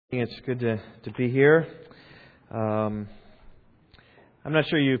It's good to be here. I'm not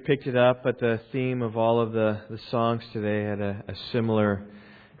sure you picked it up, but the theme of all of the songs today had a similar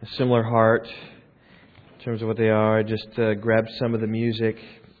heart in terms of what they are. I just grabbed some of the music.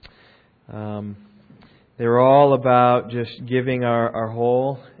 They were all about just giving our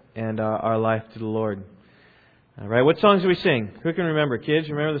whole and our life to the Lord. All right, what songs do we sing? Who can remember? Kids,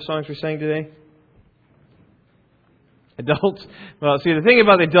 remember the songs we sang today? Adults? Well, see, the thing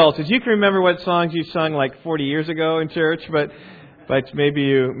about adults is you can remember what songs you sung like 40 years ago in church, but maybe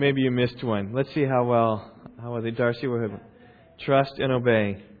you missed one. Let's see how well they Darcy will trust and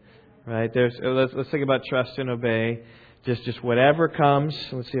obey. Right? Let's think about trust and obey. Just whatever comes.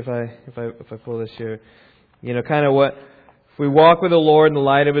 Let's see if I pull this here. You know, kind of what if we walk with the Lord in the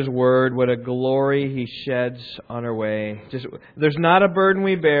light of His Word, what a glory He sheds on our way. There's not a burden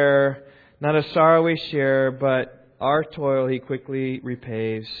we bear, not a sorrow we share, but our toil He quickly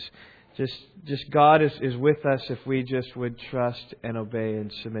repays. Just God is with us if we just would trust and obey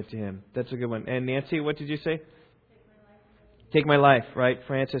and submit to Him. That's a good one. And Nancy, what did you say? Take my life, right?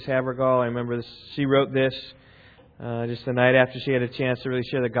 Frances Havergal, I remember this. She wrote this just the night after she had a chance to really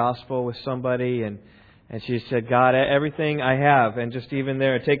share the gospel with somebody. And she said, God, everything I have, and just even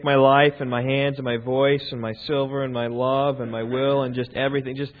there, take my life and my hands and my voice and my silver and my love and my will and just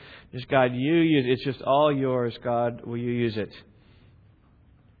everything. Just God, you use it. It's just all yours, God. Will you use it?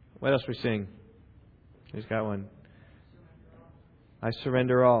 What else we sing? Who's got one? I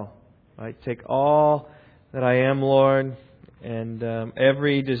surrender all. Right? Take all that I am, Lord, and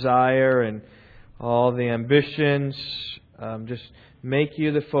every desire and all the ambitions. Just make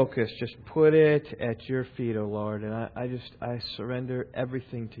you the focus. Just put it at your feet, O Lord. And I surrender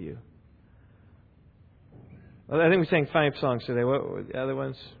everything to you. Well, I think we sang 5 songs today. What were the other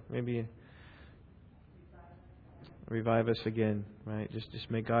ones? Maybe revive us again, right?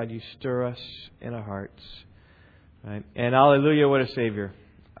 Just may God, you stir us in our hearts, right? And hallelujah, what a Savior.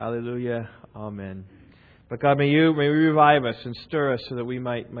 Hallelujah, amen. But God, may you revive us and stir us so that we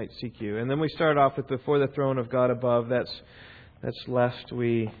might seek you. And then we start off with before the throne of God above. That's lest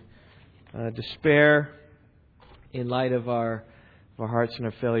we despair in light of our hearts and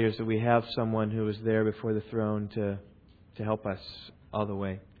our failures, that we have someone who is there before the throne to help us all the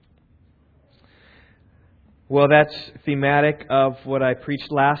way. Well, that's thematic of what I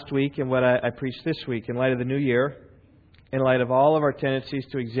preached last week and what I preached this week in light of the new year, in light of all of our tendencies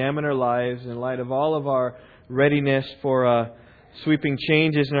to examine our lives, in light of all of our readiness for sweeping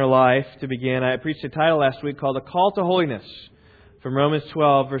changes in our life to begin. I preached a title last week called A Call to Holiness from Romans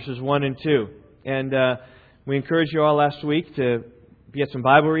 12, verses 1 and 2. And we encouraged you all last week to get some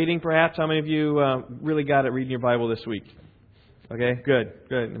Bible reading, perhaps. How many of you really got at reading your Bible this week? Okay, good.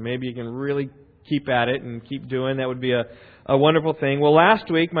 And maybe you can really keep at it and keep doing. That would be a wonderful thing. Well, last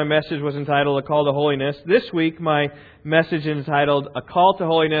week my message was entitled A Call to Holiness. This week my message is entitled A Call to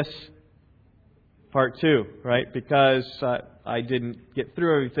Holiness Part 2, right? Because I didn't get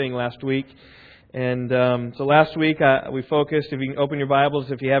through everything last week. And so last week we focused, if you can open your Bibles,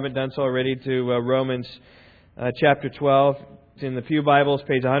 if you haven't done so already, to Romans chapter 12. It's in the Pew Bibles,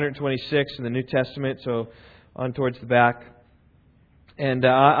 page 126 in the New Testament, so on towards the back. And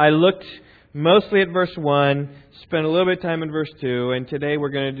I looked mostly at verse 1, spent a little bit of time in verse 2, and today we're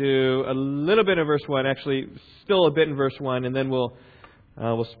going to do a little bit of verse 1, actually still a bit in verse 1, and then we'll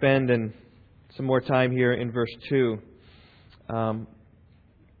spend some more time here in verse 2.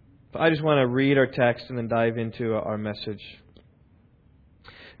 I just want to read our text and then dive into our message.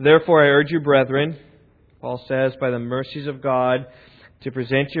 Therefore I urge you, brethren, Paul says, by the mercies of God, to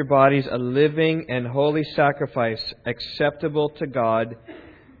present your bodies a living and holy sacrifice acceptable to God,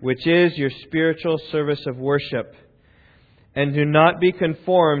 which is your spiritual service of worship. And do not be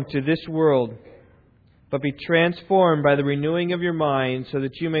conformed to this world, but be transformed by the renewing of your mind, so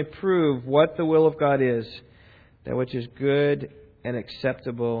that you may prove what the will of God is, that which is good and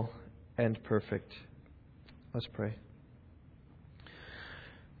acceptable and perfect. Let's pray.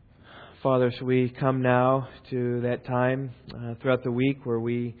 Father, so we come now to that time throughout the week where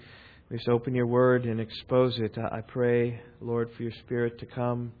we just open your word and expose it. I pray, Lord, for your Spirit to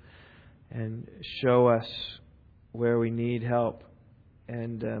come and show us where we need help.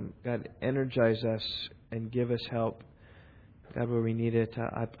 And God, energize us and give us help, God, where we need it.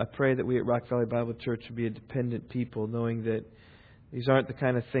 I pray that we at Rock Valley Bible Church would be a dependent people, knowing that these aren't the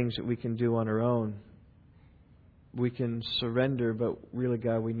kind of things that we can do on our own. We can surrender, but really,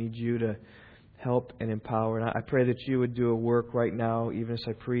 God, we need you to help and empower. And I pray that you would do a work right now, even as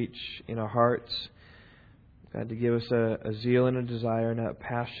I preach, in our hearts. God, to give us a zeal and a desire and a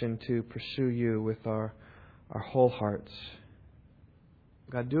passion to pursue you with our whole hearts.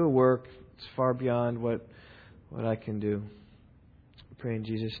 God, do a work that's far beyond what I can do. I pray in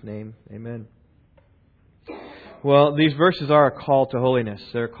Jesus' name. Amen. Well, these verses are a call to holiness.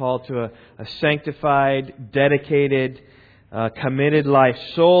 They're a call to a sanctified, dedicated, committed life,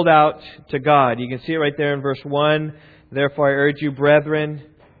 sold out to God. You can see it right there in verse 1. Therefore I urge you, brethren,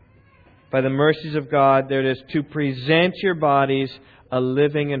 by the mercies of God, there it is, to present your bodies a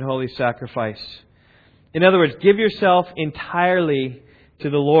living and holy sacrifice. In other words, give yourself entirely to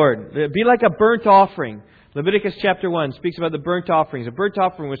the Lord. Be like a burnt offering. Leviticus chapter 1 speaks about the burnt offerings. A burnt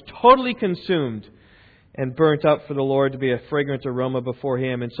offering was totally consumed and burnt up for the Lord to be a fragrant aroma before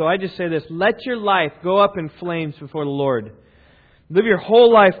Him. And so I just say this, let your life go up in flames before the Lord. Live your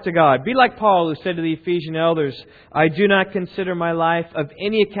whole life to God. Be like Paul, who said to the Ephesian elders, I do not consider my life of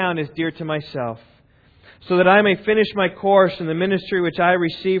any account as dear to myself, so that I may finish my course in the ministry which I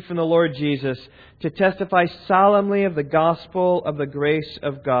received from the Lord Jesus, to testify solemnly of the gospel of the grace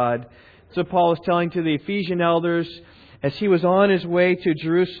of God. So Paul was telling to the Ephesian elders, as he was on his way to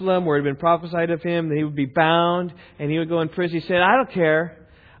Jerusalem, where it had been prophesied of him that he would be bound and he would go in prison, he said, I don't care.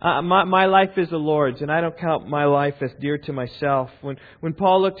 My life is the Lord's, and I don't count my life as dear to myself. When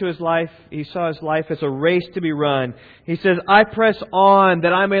Paul looked to his life, he saw his life as a race to be run. He says, I press on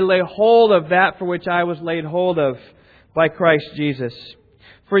that I may lay hold of that for which I was laid hold of by Christ Jesus.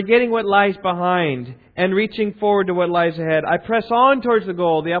 Forgetting what lies behind and reaching forward to what lies ahead, I press on towards the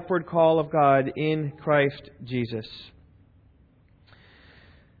goal, the upward call of God in Christ Jesus.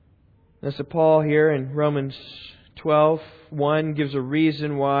 And so Paul here in Romans 12:1 gives a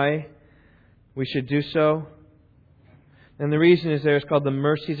reason why we should do so. And the reason is there. It's called the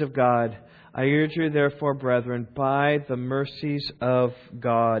mercies of God. I urge you, therefore, brethren, by the mercies of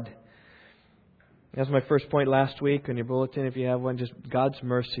God. That's my first point last week on your bulletin, if you have one, just God's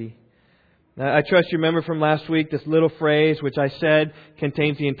mercy. Now, I trust you remember from last week this little phrase, which I said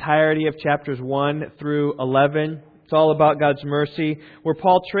contains the entirety of chapters 1 through 11. It's all about God's mercy, where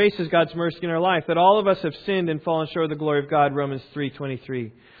Paul traces God's mercy in our life, that all of us have sinned and fallen short of the glory of God, Romans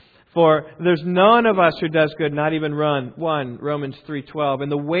 3:23. For there's none of us who does good, not even one, Romans 3:12.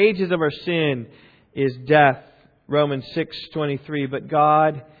 And the wages of our sin is death, Romans 6:23. But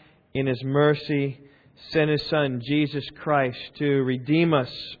God, in His mercy, sent His Son, Jesus Christ, to redeem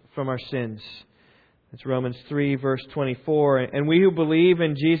us from our sins. That's Romans 3, verse 24. And we who believe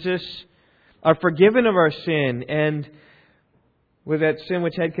in Jesus are forgiven of our sin, and with that sin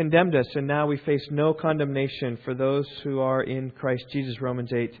which had condemned us, and now we face no condemnation for those who are in Christ Jesus,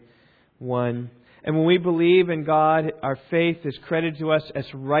 Romans 8:1. And when we believe in God, our faith is credited to us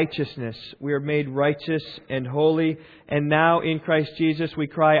as righteousness. We are made righteous and holy, and now in Christ Jesus we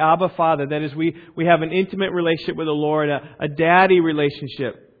cry, Abba, Father. That is, we have an intimate relationship with the Lord, a daddy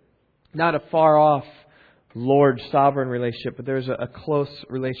relationship, not a far off Lord sovereign relationship, but there's a close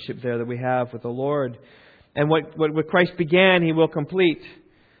relationship there that we have with the Lord. And what Christ began, He will complete.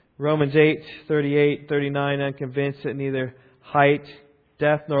 Romans 8:38, 39, I'm convinced that neither height,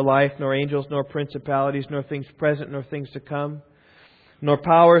 death, nor life, nor angels, nor principalities, nor things present, nor things to come, nor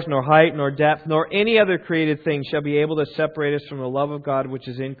powers, nor height, nor depth, nor any other created thing shall be able to separate us from the love of God which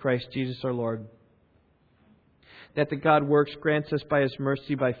is in Christ Jesus our Lord. That the God works grants us by His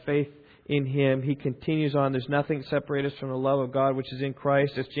mercy, by faith in Him. He continues on. There's nothing to separate us from the love of God which is in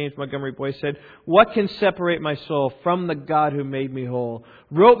Christ. As James Montgomery Boyce said, what can separate my soul from the God who made me whole?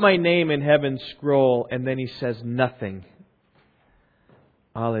 Wrote my name in heaven's scroll. And then he says, nothing.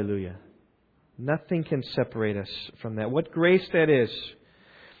 Hallelujah. Nothing can separate us from that. What grace that is.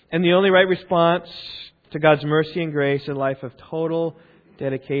 And the only right response to God's mercy and grace is a life of total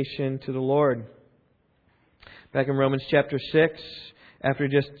dedication to the Lord. Back in Romans chapter 6, after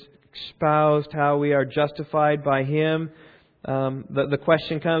just espoused how we are justified by Him, the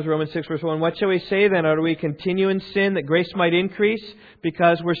question comes, Romans 6 verse 1, what shall we say then? Or do we continue in sin that grace might increase?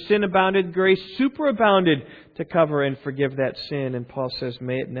 Because where sin abounded, grace superabounded to cover and forgive that sin. And Paul says,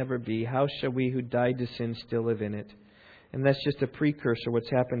 may it never be. How shall we who died to sin still live in it? And that's just a precursor of what's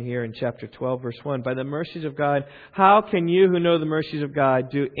happened here in chapter 12 verse 1. By the mercies of God, how can you who know the mercies of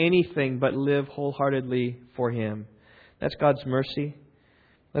God do anything but live wholeheartedly for Him? That's God's mercy.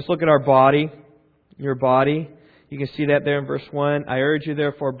 Let's look at our body, your body. You can see that there in verse 1. I urge you,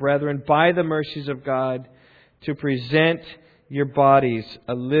 therefore, brethren, by the mercies of God, to present your bodies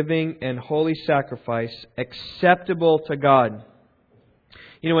a living and holy sacrifice, acceptable to God.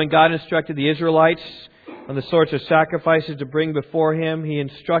 You know, when God instructed the Israelites on the sorts of sacrifices to bring before Him, He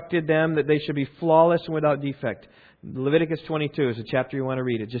instructed them that they should be flawless and without defect. Leviticus 22 is a chapter you want to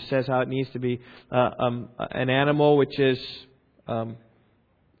read. It just says how it needs to be an animal which is,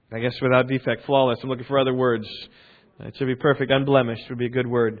 I guess, without defect, flawless. I'm looking for other words. It should be perfect, unblemished would be a good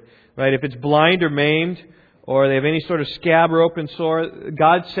word. Right? If it's blind or maimed, or they have any sort of scab or open sore,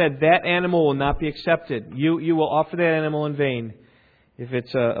 God said that animal will not be accepted. You will offer that animal in vain if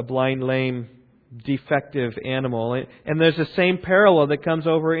it's a blind, lame, defective animal. And there's the same parallel that comes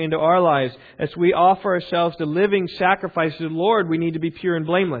over into our lives. As we offer ourselves to living sacrifices to the Lord, we need to be pure and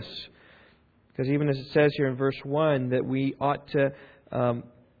blameless. Because even as it says here in verse 1, that we ought to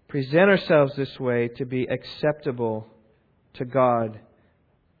present ourselves this way to be acceptable to God.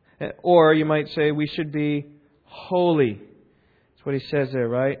 Or you might say we should be holy. That's what he says there,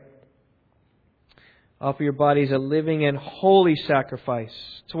 right? Offer your bodies a living and holy sacrifice.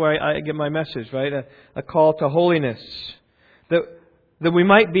 That's where I get my message, right? A call to holiness. That we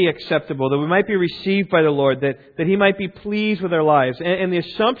might be acceptable, that we might be received by the Lord, that He might be pleased with our lives. And the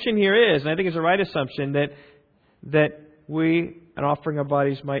assumption here is, and I think it's a right assumption, that we, in offering our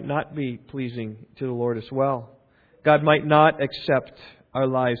bodies, might not be pleasing to the Lord as well. God might not accept our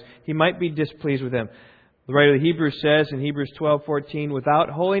lives. He might be displeased with them. The writer of the Hebrews says in Hebrews 12:14, without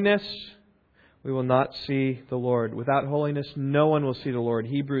holiness, we will not see the Lord. Without holiness, no one will see the Lord.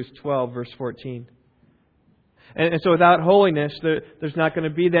 Hebrews 12, verse 14. And so without holiness, there's not going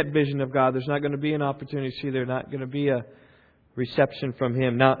to be that vision of God. There's not going to be an opportunity to see. There's not going to be a reception from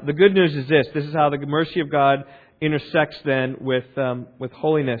Him. Now, the good news is this. This is how the mercy of God intersects then with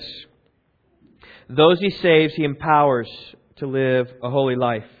holiness. Those He saves, He empowers to live a holy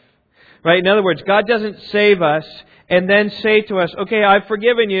life. Right? In other words, God doesn't save us and then say to us, okay, I've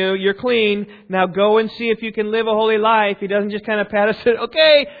forgiven you, you're clean, now go and see if you can live a holy life. He doesn't just kind of pat us and say,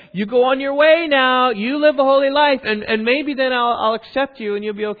 okay, you go on your way now, you live a holy life, and maybe then I'll accept you and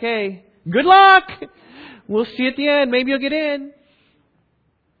you'll be okay. Good luck! We'll see at the end, maybe you'll get in.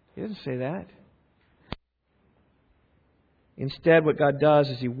 He doesn't say that. Instead, what God does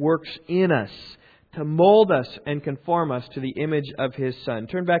is He works in us to mold us and conform us to the image of His Son.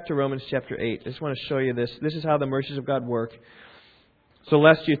 Turn back to Romans chapter 8. I just want to show you this. This is how the mercies of God work. So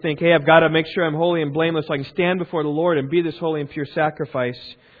lest you think, hey, I've got to make sure I'm holy and blameless so I can stand before the Lord and be this holy and pure sacrifice.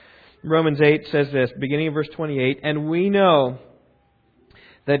 Romans 8 says this, beginning of verse 28, and we know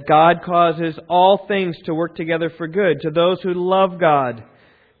that God causes all things to work together for good to those who love God,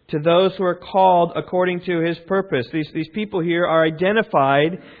 to those who are called according to His purpose. These people here are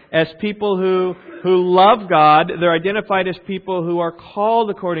identified as people who love God. They're identified as people who are called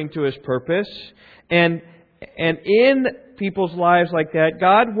according to His purpose. And in people's lives like that,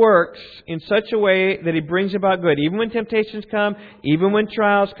 God works in such a way that He brings about good. Even when temptations come, even when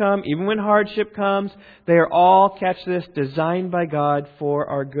trials come, even when hardship comes, they are all, catch this, designed by God for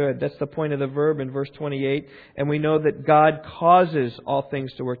our good. That's the point of the verb in verse 28. And we know that God causes all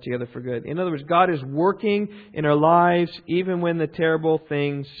things to work together for good. In other words, God is working in our lives even when the terrible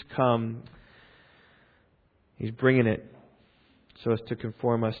things come. He's bringing it so as to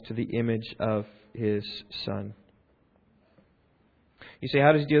conform us to the image of His Son. You say,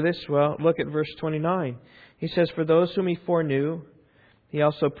 how does He do this? Well, look at verse 29. He says, for those whom He foreknew, He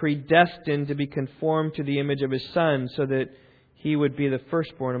also predestined to be conformed to the image of His Son, so that He would be the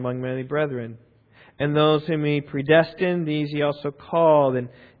firstborn among many brethren. And those whom He predestined, these He also called. And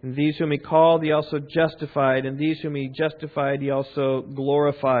these whom He called, He also justified. And these whom He justified, He also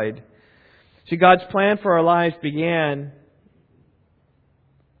glorified. See, God's plan for our lives began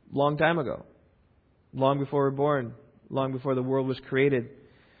long time ago. Long before we were born. Long before the world was created.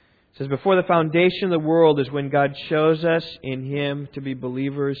 It says, before the foundation of the world is when God chose us in Him to be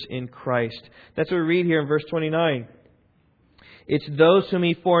believers in Christ. That's what we read here in verse 29. It's those whom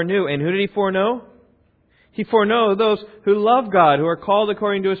He foreknew. And who did He foreknow? He foreknow those who love God, who are called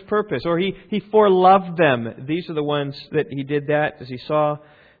according to His purpose. Or He foreloved them. These are the ones that He did that as He saw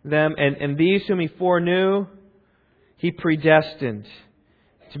them. And these whom He foreknew, He predestined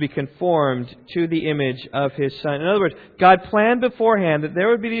to be conformed to the image of His Son. In other words, God planned beforehand that there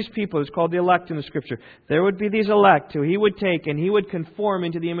would be these people, it's called the elect in the Scripture. There would be these elect who He would take and He would conform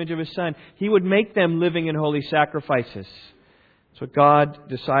into the image of His Son. He would make them living in holy sacrifices. That's what God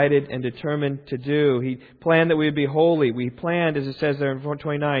decided and determined to do. He planned that we would be holy. We planned, as it says there in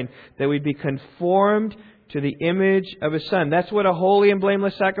 29, that we'd be conformed to the image of His Son. That's what a holy and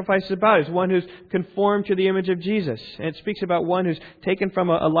blameless sacrifice is about. It's one who's conformed to the image of Jesus. And it speaks about one who's taken from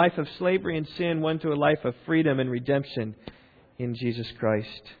a life of slavery and sin, one to a life of freedom and redemption in Jesus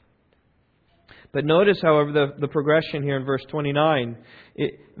Christ. But notice, however, the progression here in verse 29.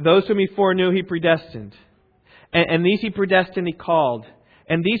 Those whom He foreknew, He predestined. And these He predestined, He called.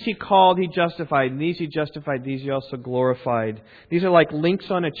 And these He called, He justified. And these He justified, these He also glorified. These are like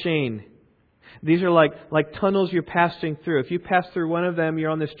links on a chain. These are like tunnels you're passing through. If you pass through one of them,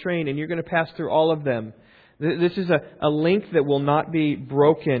 you're on this train and you're going to pass through all of them. This is a link that will not be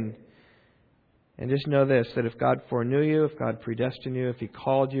broken. And just know this, that if God foreknew you, if God predestined you, if He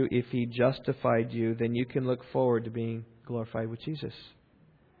called you, if He justified you, then you can look forward to being glorified with Jesus.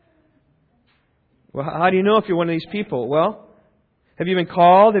 Well, how do you know if you're one of these people? Well, have you been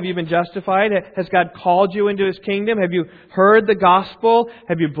called? Have you been justified? Has God called you into His kingdom? Have you heard the gospel?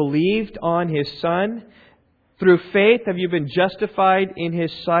 Have you believed on His Son? Through faith, have you been justified in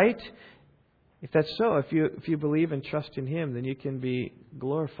His sight? If that's so, if you believe and trust in Him, then you can be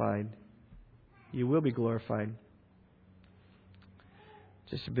glorified. You will be glorified.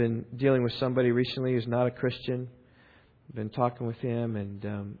 Just been dealing with somebody recently who's not a Christian. Been talking with him,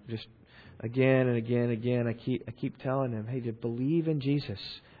 and just again and again and again, I keep telling him, hey, to believe in Jesus.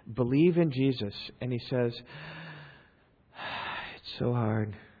 Believe in Jesus. And he says, it's so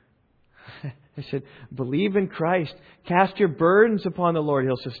hard. I said, believe in Christ. Cast your burdens upon the Lord.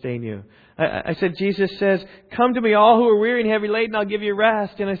 He'll sustain you. I said, Jesus says, come to me all who are weary and heavy laden, I'll give you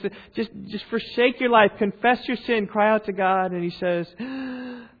rest. And I said, just forsake your life. Confess your sin. Cry out to God. And he says,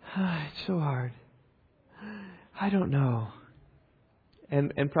 it's so hard. I don't know.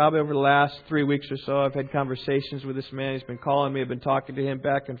 And probably over the last 3 weeks or so, I've had conversations with this man. He's been calling me. I've been talking to him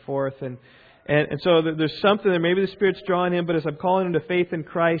back and forth. And so there's something there. Maybe the Spirit's drawing him, but as I'm calling him to faith in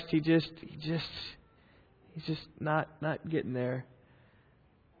Christ, he's just not getting there.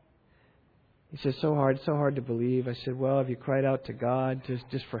 He says, so hard to believe. I said, well, have you cried out to God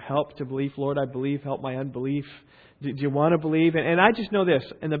just for help to believe? Lord, I believe, help my unbelief. Do you want to believe? And I just know this.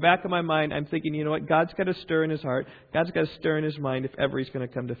 In the back of my mind, I'm thinking, you know what? God's got to stir in his heart. God's got to stir in his mind if ever he's going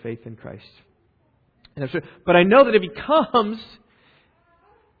to come to faith in Christ. But I know that if he comes,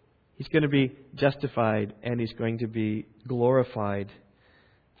 he's going to be justified and he's going to be glorified.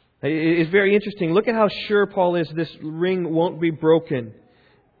 It's very interesting. Look at how sure Paul is this ring won't be broken.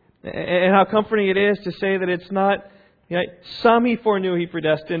 And how comforting it is to say that it's not, some he foreknew he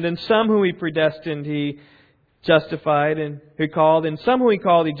predestined, and some who he predestined he justified and who called, and some who he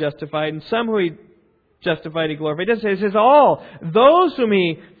called he justified, and some who he justified he glorified. It doesn't say, it says all. Those whom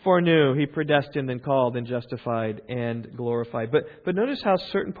he foreknew he predestined and called and justified and glorified. But notice how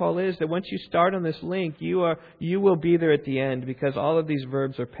certain Paul is that once you start on this link, you will be there at the end, because all of these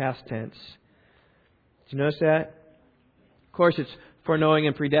verbs are past tense. Did you notice that? Of course, it's foreknowing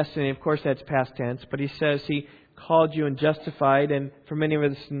and predestining. Of course, that's past tense. But he says he called you and justified. And for many of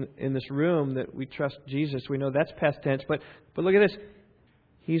us in this room that we trust Jesus, we know that's past tense. But look at this.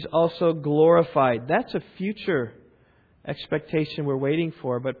 He's also glorified. That's a future expectation we're waiting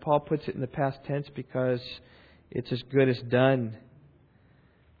for. But Paul puts it in the past tense because it's as good as done.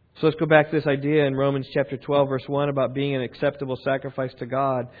 So let's go back to this idea in Romans chapter 12, verse 1 about being an acceptable sacrifice to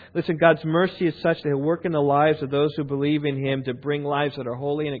God. Listen, God's mercy is such that He'll work in the lives of those who believe in Him to bring lives that are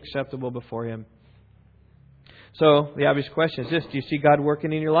holy and acceptable before Him. So the obvious question is this: do you see God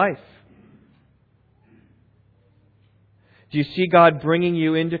working in your life? Do you see God bringing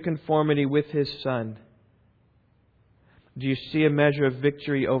you into conformity with His Son? Do you see a measure of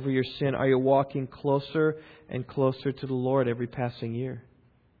victory over your sin? Are you walking closer and closer to the Lord every passing year?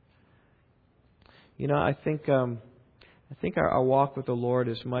 I think our walk with the Lord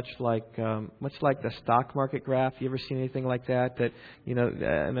is much like the stock market graph. You ever seen anything like that? That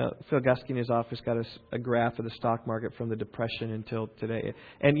I know Phil Gusky in his office got a graph of the stock market from the Depression until today.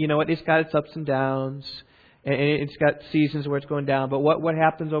 And you know what? It's got its ups and downs, and it's got seasons where it's going down. But what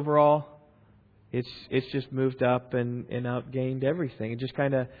happens overall? It's just moved up and outgained everything. It just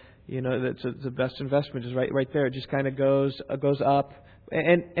kind of that's the best investment is right there. It just kind of goes up.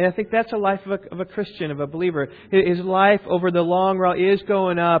 And I think that's a life of a Christian, of a believer. His life over the long run is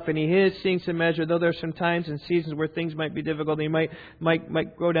going up, and he is seeing some measure. Though there's some times and seasons where things might be difficult, and he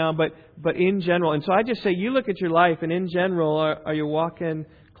might go down. But in general, and so I just say, you look at your life, and in general, are you walking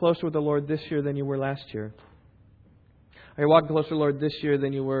closer with the Lord this year than you were last year? Are you walking closer with the Lord this year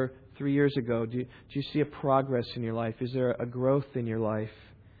than you were 3 years ago? Do you see a progress in your life? Is there a growth in your life?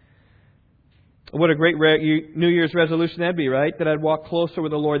 What a great New Year's resolution that'd be, right? That I'd walk closer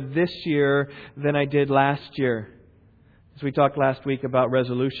with the Lord this year than I did last year. As we talked last week about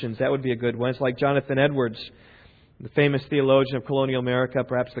resolutions, that would be a good one. It's like Jonathan Edwards, the famous theologian of colonial America,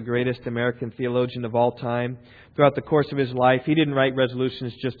 perhaps the greatest American theologian of all time. Throughout the course of his life, he didn't write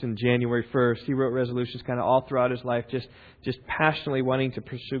resolutions just in January 1st. He wrote resolutions kind of all throughout his life, just passionately wanting to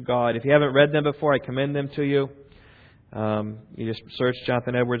pursue God. If you haven't read them before, I commend them to you. You just search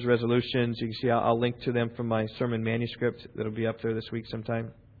Jonathan Edwards resolutions. You can see I'll link to them from my sermon manuscript that'll be up there this week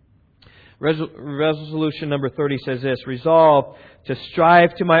sometime. Resolution number 30 says this: resolve to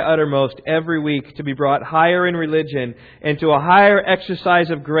strive to my uttermost every week to be brought higher in religion and to a higher exercise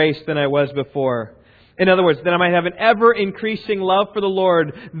of grace than I was before. In other words, that I might have an ever-increasing love for the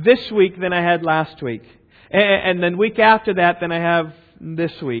Lord this week than I had last week. And then week after that than I have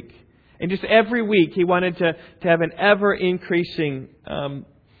this week. And just every week He wanted to have an ever-increasing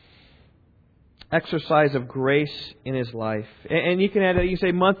exercise of grace in His life. And you can add that. You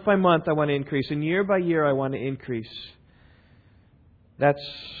say month by month I want to increase. And year by year I want to increase. That's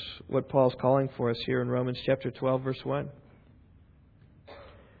what Paul's calling for us here in Romans chapter 12, verse 1.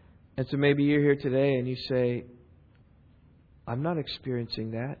 And so maybe you're here today and you say, I'm not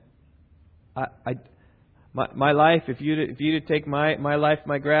experiencing that. My life, if you to take my life,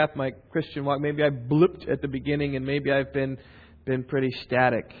 my graph, my Christian walk, maybe I blipped at the beginning and maybe I've been pretty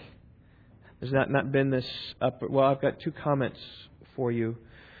static. There's not been this upward. Well, I've got two comments for you.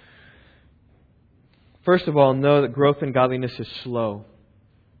 First of all, know that growth in godliness is slow.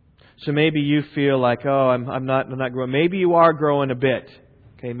 So maybe you feel like, oh, I'm not growing. Maybe you are growing a bit.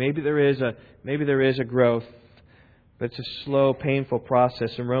 Okay, maybe there is a growth, but it's a slow, painful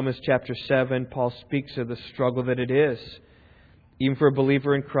process. In Romans chapter 7, Paul speaks of the struggle that it is. Even for a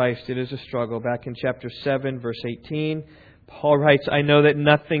believer in Christ, it is a struggle. Back in chapter 7, verse 18, Paul writes, I know that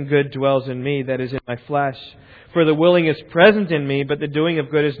nothing good dwells in me, that is in my flesh. For the willing is present in me, but the doing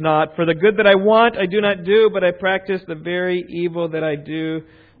of good is not. For the good that I want, I do not do, but I practice the very evil that I do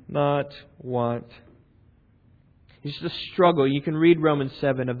not want. It's the struggle. You can read Romans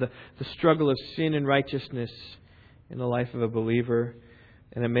 7 of the struggle of sin and righteousness in the life of a believer.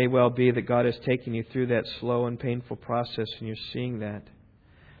 And it may well be that God is taking you through that slow and painful process and you're seeing that.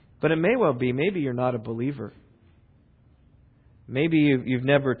 But it may well be, maybe you're not a believer. Maybe you've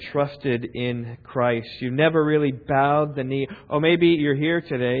never trusted in Christ. You've never really bowed the knee. Or maybe you're here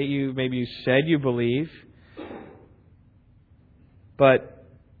today. Maybe you said you believe. But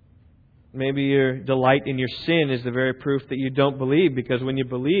maybe your delight in your sin is the very proof that you don't believe. Because when you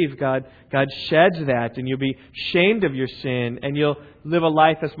believe, God sheds that and you'll be ashamed of your sin. And you'll live a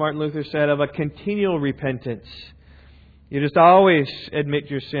life, as Martin Luther said, of a continual repentance. You just always admit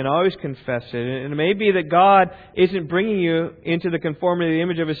your sin, always confess it. And it may be that God isn't bringing you into the conformity of the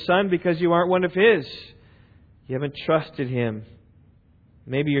image of His Son because you aren't one of His. You haven't trusted Him.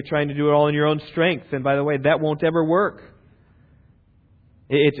 Maybe you're trying to do it all in your own strength. And by the way, that won't ever work.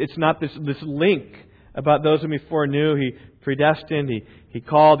 It's not this link about those whom He foreknew. He predestined, He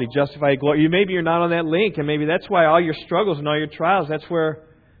called, He justified, He glorified. Maybe you're not on that link. And maybe that's why all your struggles and all your trials, that's where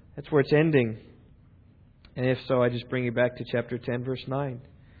it's ending. And if so, I just bring you back to chapter 10, verse 9.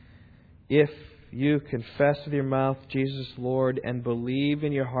 If you confess with your mouth Jesus is Lord and believe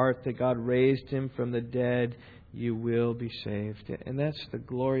in your heart that God raised Him from the dead, you will be saved. And that's the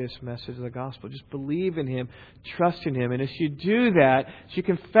glorious message of the gospel. Just believe in Him, trust in Him. And as you do that, as you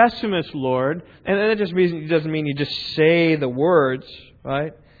confess Him as Lord, and that just doesn't mean you just say the words,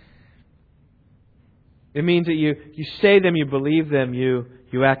 right? It means that you say them, you believe them, you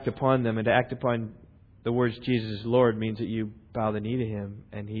act upon them. And to act upon the words Jesus is Lord means that you bow the knee to Him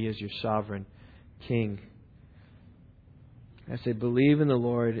and He is your sovereign King. I say believe in the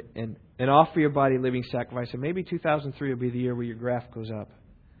Lord and offer your body a living sacrifice. And maybe 2003 will be the year where your graph goes up.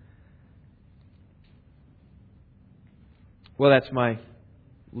 Well, that's my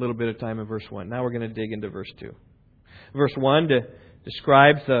little bit of time in verse 1. Now we're going to dig into verse 2. Verse 1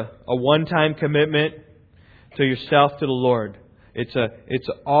 describes a one-time commitment to yourself to the Lord. It's an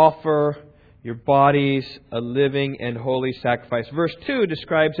offer your bodies a living and holy sacrifice. Verse 2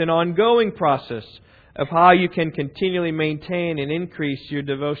 describes an ongoing process of how you can continually maintain and increase your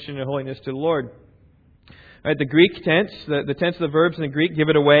devotion and holiness to the Lord. All right, the Greek tense, the tense of the verbs in the Greek give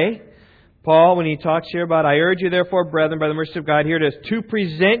it away. Paul, when he talks here about, I urge you therefore, brethren, by the mercy of God, here it is, to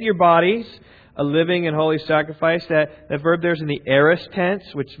present your bodies a living and holy sacrifice. That verb there is in the aorist tense,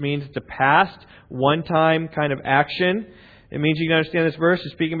 which means it's a past, one-time kind of action. It means you can understand this verse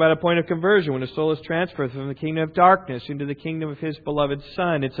is speaking about a point of conversion when a soul is transferred from the kingdom of darkness into the kingdom of His beloved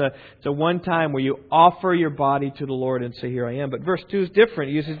Son. It's a one time where you offer your body to the Lord and say, here I am. But verse 2 is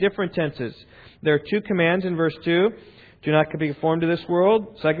different. It uses different tenses. There are two commands in verse 2. Do not be conformed to this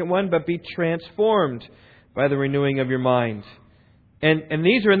world. Second one, but be transformed by the renewing of your mind. And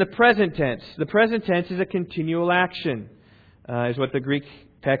these are in the present tense. The present tense is a continual action, is what the Greek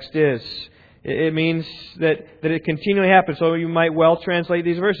text is. It means that it continually happens. So you might well translate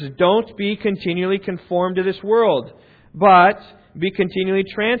these verses. Don't be continually conformed to this world, but be continually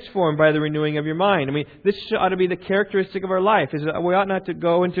transformed by the renewing of your mind. I mean, this ought to be the characteristic of our life. Is that we ought not to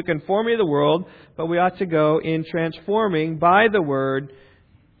go into conformity to the world, but we ought to go in transforming by the Word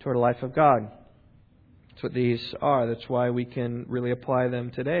toward a life of God. That's what these are. That's why we can really apply them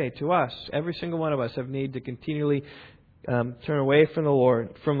today to us. Every single one of us have need to continually turn away from the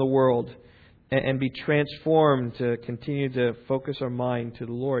Lord, from the world, and be transformed to continue to focus our mind to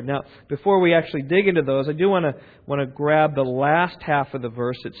the Lord. Now, before we actually dig into those, I do want to grab the last half of the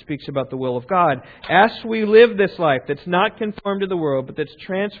verse that speaks about the will of God. As we live this life that's not conformed to the world, but that's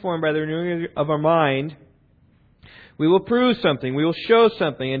transformed by the renewing of our mind, we will prove something, we will show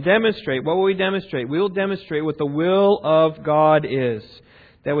something and demonstrate. What will we demonstrate? We will demonstrate what the will of God is.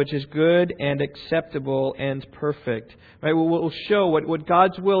 That which is good and acceptable and perfect. Right? We'll show what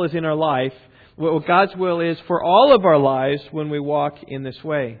God's will is in our life, what God's will is for all of our lives when we walk in this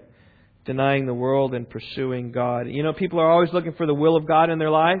way. Denying the world and pursuing God. You know, people are always looking for the will of God in their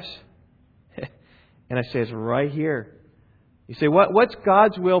lives. And I say, it's right here. You say, what's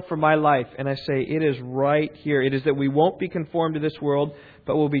God's will for my life? And I say, it is right here. It is that we won't be conformed to this world,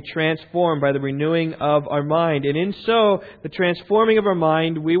 but will be transformed by the renewing of our mind. And in so, the transforming of our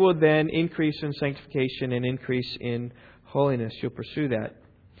mind, we will then increase in sanctification and increase in holiness. You'll pursue that.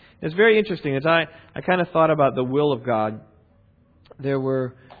 It's very interesting. As I kind of thought about the will of God, there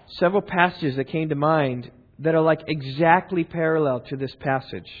were several passages that came to mind that are like exactly parallel to this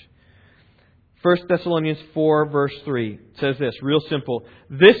passage. 1 Thessalonians 4 verse 3 says this, real simple.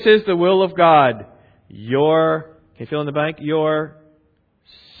 This is the will of God. Can you fill in the blank? Your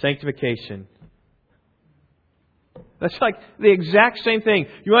sanctification. That's like the exact same thing.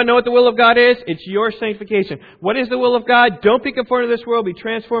 You want to know what the will of God is? It's your sanctification. What is the will of God? Don't be conformed to this world. Be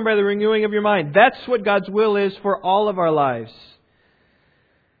transformed by the renewing of your mind. That's what God's will is for all of our lives.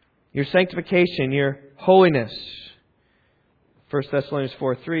 Your sanctification, your holiness. 1 Thessalonians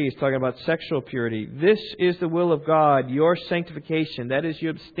 4:3 is talking about sexual purity. This is the will of God, your sanctification. That is, you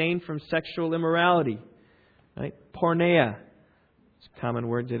abstain from sexual immorality. Right? Porneia. It's a common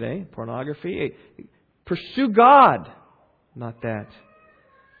word today. Pornography. Pursue God, not that.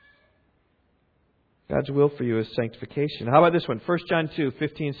 God's will for you is sanctification. How about this one? 1 John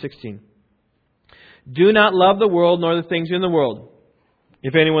 2:15-16. Do not love the world nor the things in the world.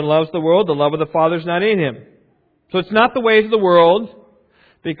 If anyone loves the world, the love of the Father is not in him. So it's not the ways of the world,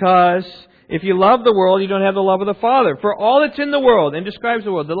 because if you love the world, you don't have the love of the Father. For all that's in the world, and describes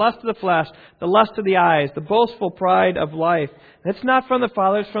the world, the lust of the flesh, the lust of the eyes, the boastful pride of life, that's not from the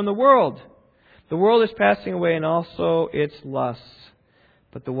Father, it's from the world. The world is passing away and also its lusts.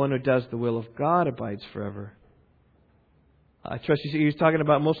 But the one who does the will of God abides forever. I trust you see he's talking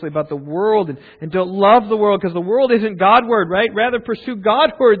about mostly about the world, and don't love the world, because the world isn't Godward, right? Rather pursue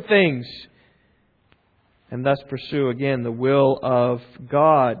Godward things. And thus pursue, again, the will of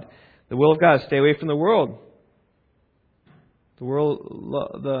God. The will of God, stay away from the world. The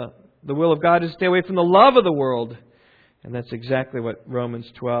will of God is stay away from the love of the world. And that's exactly what Romans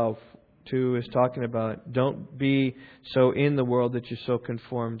 12:2 is talking about. Don't be so in the world that you're so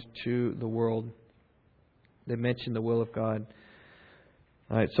conformed to the world. They mention the will of God.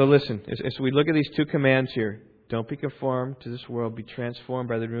 All right, so listen, as we look at these two commands here, don't be conformed to this world. Be transformed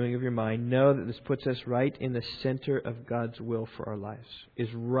by the renewing of your mind. Know that this puts us right in the center of God's will for our lives. Is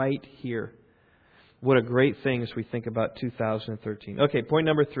right here. What a great thing as we think about 2013. Okay, point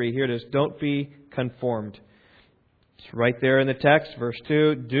number 3. Here it is. Don't be conformed. It's right there in the text. Verse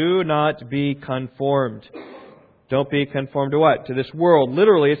 2. Do not be conformed. Don't be conformed to what? To this world.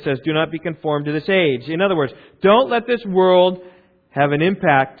 Literally, it says, do not be conformed to this age. In other words, don't let this world have an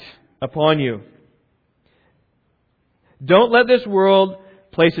impact upon you. Don't let this world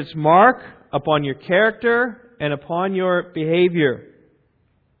place its mark upon your character and upon your behavior.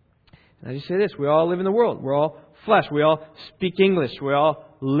 And I just say this, we all live in the world. We're all flesh. We all speak English. We all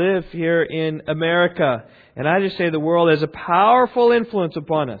live here in America. And I just say the world has a powerful influence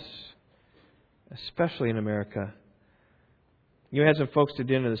upon us, especially in America. You had some folks to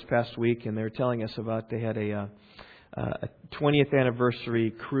dinner this past week, and they were telling us about they had a 20th anniversary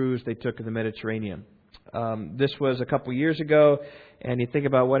cruise they took in the Mediterranean. This was a couple years ago, and you think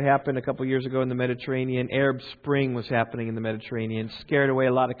about what happened a couple years ago in the Mediterranean. Arab Spring was happening in the Mediterranean, scared away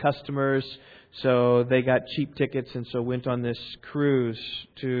a lot of customers, so they got cheap tickets and so went on this cruise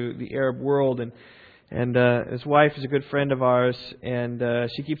to the Arab world. And his wife is a good friend of ours, and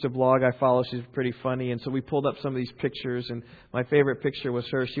she keeps a blog I follow. She's pretty funny, and so we pulled up some of these pictures, and my favorite picture was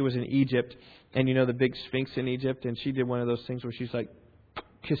her. She was in Egypt, and you know the big Sphinx in Egypt, and she did one of those things where she's like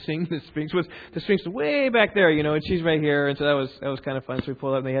kissing the Sphinx. The Sphinx was way back there, you know, and she's right here, and so that was kind of fun. So we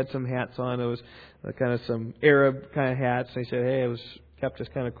pulled up, and they had some hats on. It was kind of some Arab kind of hats. And they said, hey, it was kept us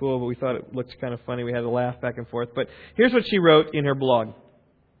kind of cool, but we thought it looked kind of funny. We had a laugh back and forth. But here's what she wrote in her blog.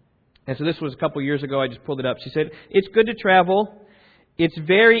 And so this was a couple years ago. I just pulled it up. She said, it's good to travel. It's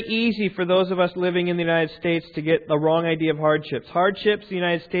very easy for those of us living in the United States to get the wrong idea of hardships. Hardships in the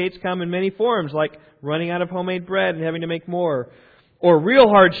United States come in many forms, like running out of homemade bread and having to make more, Or real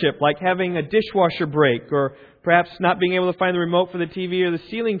hardship, like having a dishwasher break, or perhaps not being able to find the remote for the TV or the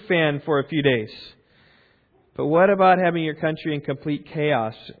ceiling fan for a few days. But what about having your country in complete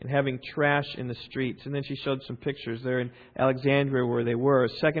chaos and having trash in the streets? And then she showed some pictures there in Alexandria where they were,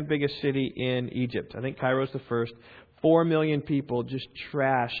 second biggest city in Egypt. I think Cairo's the first. 4 million people, just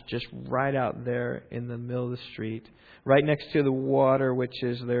trash, just right out there in the middle of the street. Right next to the water, which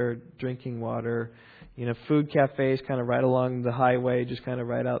is their drinking water. Food cafes kind of right along the highway, just kind of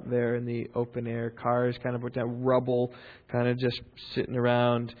right out there in the open air. Cars kind of with that rubble kind of just sitting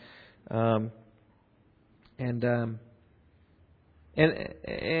around. And then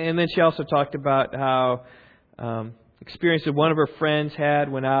she also talked about how experience that one of her friends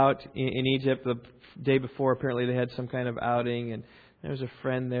had when out in Egypt the day before. Apparently they had some kind of outing, and there was a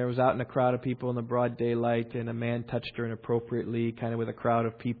friend there, was out in a crowd of people in the broad daylight, and a man touched her inappropriately, kind of with a crowd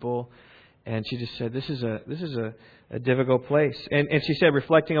of people. And she just said, this is a difficult place. And she said,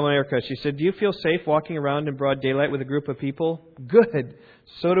 reflecting on America, she said, do you feel safe walking around in broad daylight with a group of people? Good.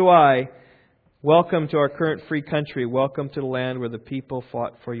 So do I. Welcome to our current free country. Welcome to the land where the people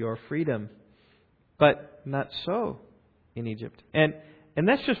fought for your freedom. But not so in Egypt. And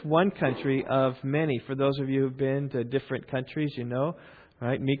that's just one country of many. For those of you who've been to different countries,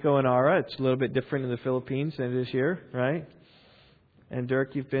 right? Miko and Ara, it's a little bit different in the Philippines than it is here, right? And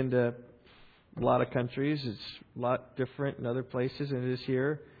Dirk, you've been to a lot of countries. It's a lot different in other places than it is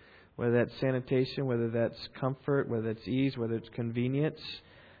here. Whether that's sanitation, whether that's comfort, whether that's ease, whether it's convenience.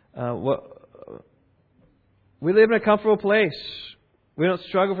 We live in a comfortable place. We don't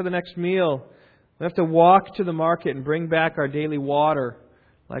struggle for the next meal. We have to walk to the market and bring back our daily water.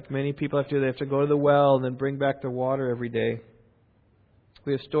 Like many people have to do. They have to go to the well and then bring back their water every day.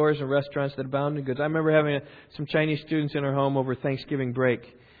 We have stores and restaurants that abound in goods. I remember having some Chinese students in our home over Thanksgiving break.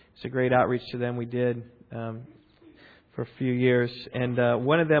 It's a great outreach to them we did for a few years. And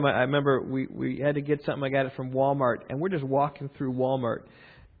one of them, I remember we had to get something. I got it from Walmart. And we're just walking through Walmart.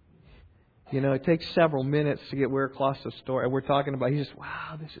 It takes several minutes to get where across the store. And we're talking about, he's just,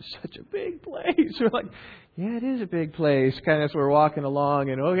 wow, this is such a big place. We're like, yeah, it is a big place. Kind of as we're walking along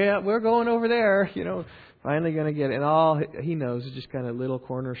and, oh, yeah, we're going over there. Finally going to get it. And all he knows is just kind of little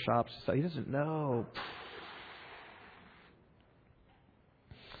corner shops. So he doesn't know.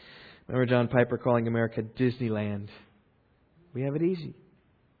 Remember John Piper calling America Disneyland. We have it easy.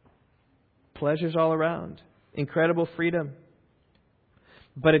 Pleasures all around. Incredible freedom.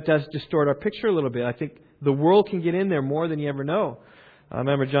 But it does distort our picture a little bit. I think the world can get in there more than you ever know. I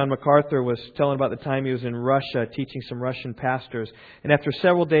remember John MacArthur was telling about the time he was in Russia teaching some Russian pastors. And after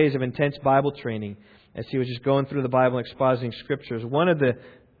several days of intense Bible training, as he was just going through the Bible and expositing scriptures, one of the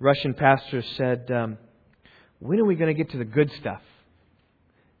Russian pastors said, when are we going to get to the good stuff?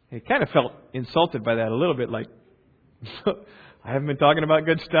 He kind of felt insulted by that a little bit, like, I haven't been talking about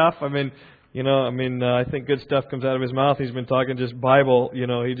good stuff. I think good stuff comes out of his mouth. He's been talking just Bible,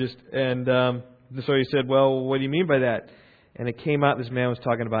 so he said, well, what do you mean by that? And it came out this man was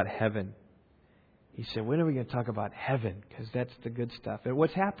talking about heaven. He said, when are we going to talk about heaven? Because that's the good stuff. And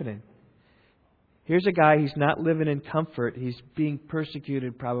what's happening? Here's a guy, he's not living in comfort. He's being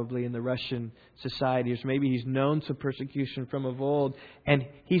persecuted probably in the Russian society. Or maybe he's known some persecution from of old. And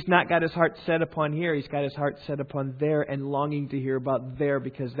he's not got his heart set upon here. He's got his heart set upon there and longing to hear about there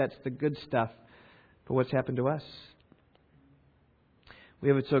because that's the good stuff. But what's happened to us? We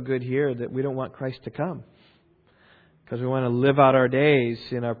have it so good here that we don't want Christ to come. Because we want to live out our days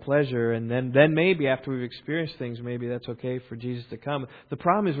in our pleasure. And then maybe after we've experienced things, maybe that's okay for Jesus to come. The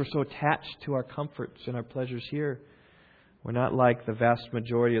problem is we're so attached to our comforts and our pleasures here. We're not like the vast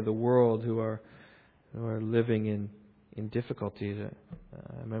majority of the world who are living in difficulties.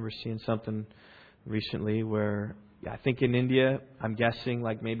 I remember seeing something recently where I think in India, I'm guessing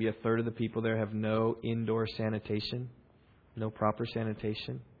like maybe a third of the people there have no indoor sanitation, no proper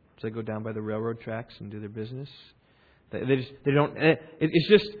sanitation. So they go down by the railroad tracks and do their business. They don't. It's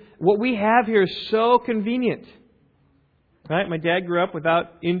just what we have here is so convenient, right? My dad grew up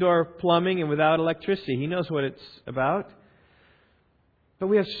without indoor plumbing and without electricity. He knows what it's about. But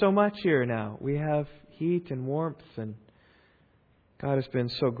we have so much here now. We have heat and warmth, and God has been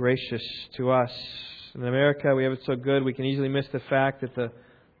so gracious to us. In America, we have it so good. We can easily miss the fact that the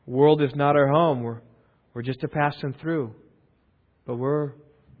world is not our home. We're just a passing through. But we're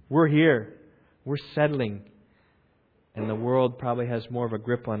here. We're settling. And the world probably has more of a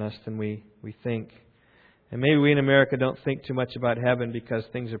grip on us than we think. And maybe we in America don't think too much about heaven because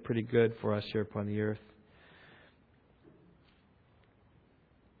things are pretty good for us here upon the earth.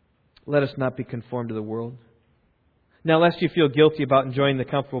 Let us not be conformed to the world. Now, lest you feel guilty about enjoying the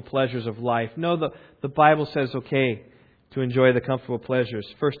comfortable pleasures of life. No, the Bible says, okay, to enjoy the comfortable pleasures.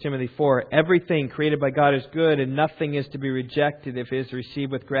 1 Timothy 4, everything created by God is good, and nothing is to be rejected if it is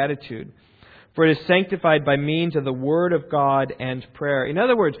received with gratitude. For it is sanctified by means of the Word of God and prayer. In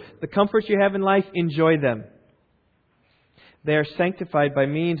other words, the comforts you have in life, enjoy them. They are sanctified by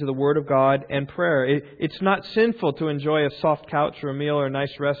means of the Word of God and prayer. It's not sinful to enjoy a soft couch or a meal or a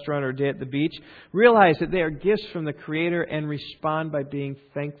nice restaurant or a day at the beach. Realize that they are gifts from the Creator and respond by being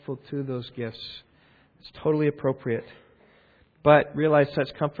thankful to those gifts. It's totally appropriate. But realize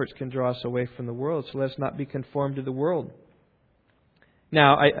such comforts can draw us away from the world, so let's not be conformed to the world.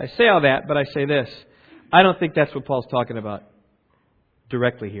 Now, I say all that, but I say this. I don't think that's what Paul's talking about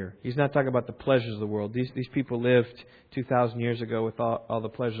directly here. He's not talking about the pleasures of the world. These people lived 2,000 years ago with all the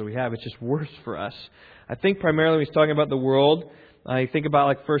pleasures we have. It's just worse for us. I think primarily when he's talking about the world, I think about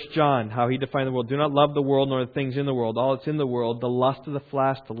like 1 John, how he defined the world. Do not love the world nor the things in the world. All that's in the world, the lust of the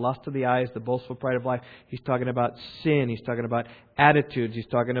flesh, the lust of the eyes, the boastful pride of life. He's talking about sin. He's talking about attitudes. He's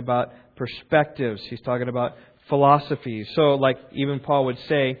talking about perspectives. He's talking about philosophies. So like even Paul would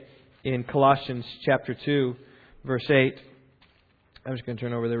say in Colossians chapter 2, verse 8, I'm just going to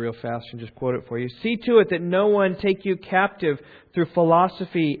turn over there real fast and just quote it for you. See to it that no one take you captive through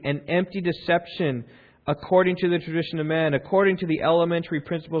philosophy and empty deception, according to the tradition of men, according to the elementary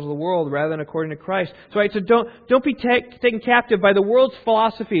principles of the world, rather than according to Christ. So don't be taken captive by the world's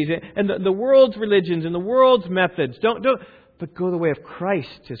philosophies and the world's religions and the world's methods. But go the way of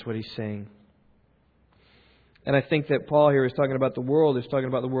Christ, is what he's saying. And I think that Paul here is talking about the world. He's talking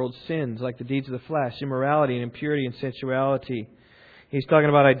about the world's sins, like the deeds of the flesh, immorality and impurity and sensuality. He's talking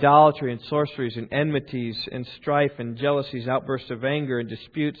about idolatry and sorceries and enmities and strife and jealousies, outbursts of anger and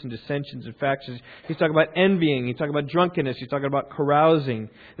disputes and dissensions and factions. He's talking about envying. He's talking about drunkenness. He's talking about carousing.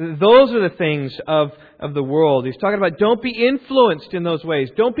 Those are the things of the world. He's talking about don't be influenced in those ways.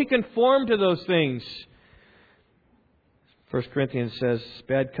 Don't be conformed to those things. 1 Corinthians says,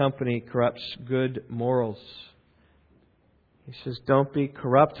 bad company corrupts good morals. He says, don't be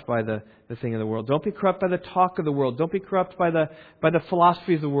corrupt by the thing of the world. Don't be corrupt by the talk of the world. Don't be corrupt by the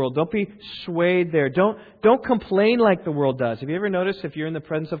philosophy of the world. Don't be swayed there. Don't complain like the world does. Have you ever noticed if you're in the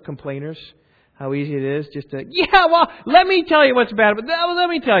presence of complainers, how easy it is just to, let me tell you what's bad, but let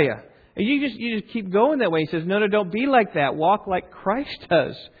me tell you. And you just keep going that way. He says, no, don't be like that. Walk like Christ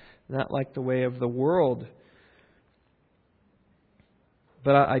does, not like the way of the world.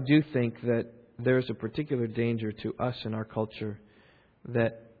 But I do think that there's a particular danger to us in our culture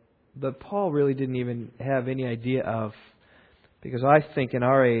that Paul really didn't even have any idea of. Because I think in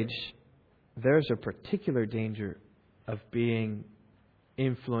our age, there's a particular danger of being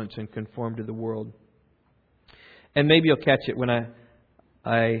influenced and conformed to the world. And maybe you'll catch it when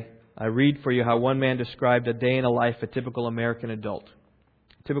I read for you how one man described a day in a life, a typical American adult,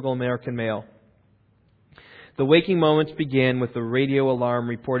 typical American male. The waking moments begin with the radio alarm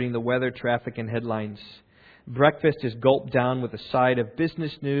reporting the weather, traffic, and headlines. Breakfast is gulped down with a side of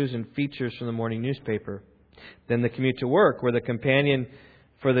business news and features from the morning newspaper. Then the commute to work, where the companion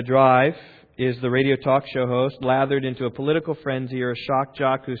for the drive is the radio talk show host, lathered into a political frenzy, or a shock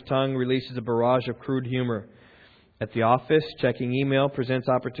jock whose tongue releases a barrage of crude humor. At the office, checking email presents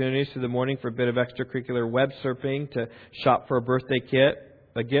opportunities through the morning for a bit of extracurricular web surfing, to shop for a birthday kit,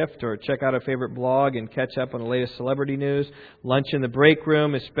 a gift, or check out a favorite blog and catch up on the latest celebrity news. Lunch in the break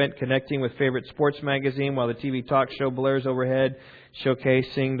room is spent connecting with favorite sports magazine while the TV talk show blares overhead,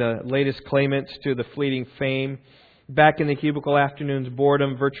 showcasing the latest claimants to the fleeting fame. Back in the cubicle, afternoon's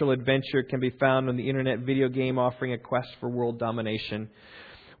boredom, virtual adventure can be found on the internet video game offering a quest for world domination.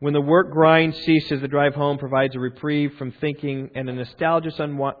 When the work grind ceases, the drive home provides a reprieve from thinking and a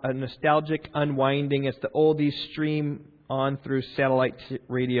nostalgic unwinding as the oldies stream on through satellite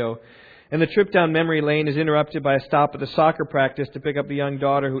radio. And the trip down memory lane is interrupted by a stop at the soccer practice to pick up a young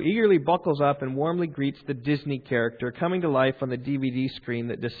daughter who eagerly buckles up and warmly greets the Disney character coming to life on the DVD screen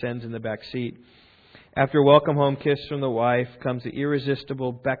that descends in the back seat. After a welcome home kiss from the wife comes the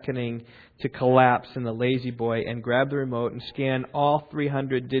irresistible beckoning to collapse in the lazy boy and grab the remote and scan all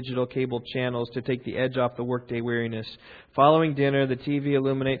 300 digital cable channels to take the edge off the workday weariness. Following dinner, the TV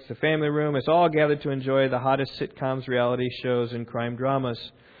illuminates the family room as all gather to enjoy the hottest sitcoms, reality shows, and crime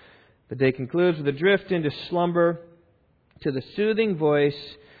dramas. The day concludes with a drift into slumber to the soothing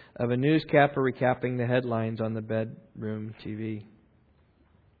voice of a newscaster recapping the headlines on the bedroom TV.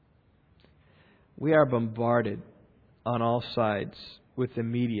 We are bombarded on all sides with the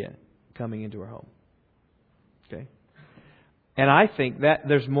media coming into our home. Okay? And I think that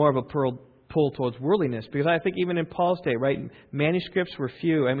there's more of a pull towards worldliness, because I think even in Paul's day, right, manuscripts were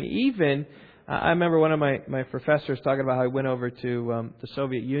few. I mean, I remember one of my professors talking about how he went over to the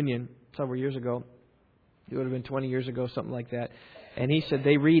Soviet Union several years ago, It would have been 20 years ago, something like that. And he said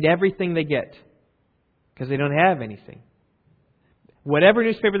they read everything they get because they don't have anything. Whatever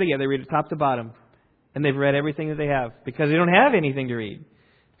newspaper they get, they read it top to bottom. And they've read everything that they have because they don't have anything to read.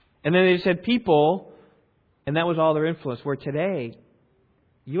 And then they just had people, and that was all their influence. Where today,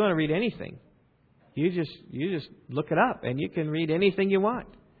 you want to read anything, you just look it up, and you can read anything you want.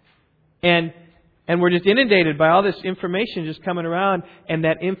 And we're just inundated by all this information just coming around, and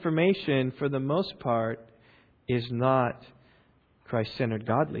that information, for the most part, is not Christ-centered,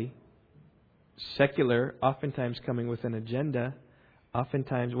 godly. Secular, oftentimes coming with an agenda.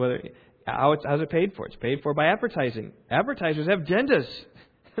 Oftentimes, how's it paid for? It's paid for by advertising. Advertisers have agendas.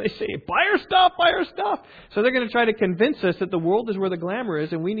 They say, buy our stuff, buy our stuff. So they're going to try to convince us that the world is where the glamour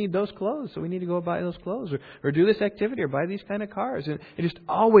is and we need those clothes. So we need to go buy those clothes or do this activity or buy these kind of cars. And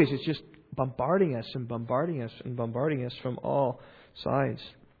it's just bombarding us and bombarding us and bombarding us from all sides.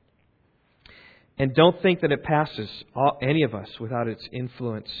 And don't think that it passes any of us without its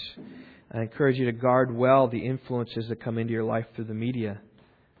influence. I encourage you to guard well the influences that come into your life through the media,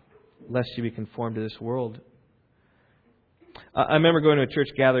 lest you be conformed to this world. I remember going to a church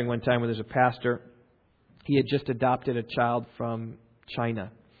gathering one time where there's a pastor. He had just adopted a child from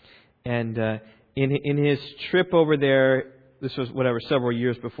China. And in his trip over there, this was several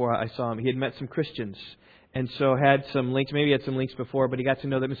years before I saw him, he had met some Christians. And so had some links, maybe he had some links before, but he got to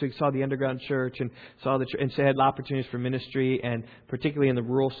know them. So he saw the underground church and saw and so had opportunities for ministry, and particularly in the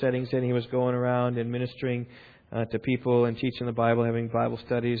rural settings. And he was going around and ministering to people and teaching the Bible, having Bible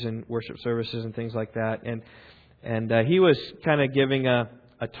studies and worship services and things like that. And he was kind of giving a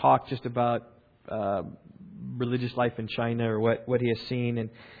talk just about religious life in China or what he has seen.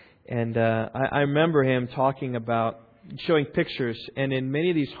 And I remember him talking about showing pictures. And in many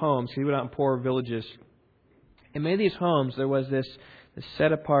of these homes, he went out in poor villages. In many of these homes, there was this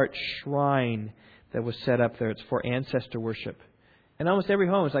set-apart shrine that was set up there. It's for ancestor worship. And almost every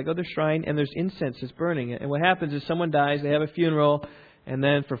home is like, there's shrine and there's incense that's burning. And what happens is someone dies, they have a funeral, and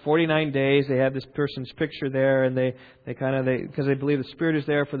then for 49 days they have this person's picture there, and they because they believe the Spirit is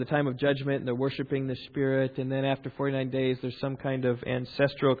there for the time of judgment, and they're worshiping the Spirit. And then after 49 days, there's some kind of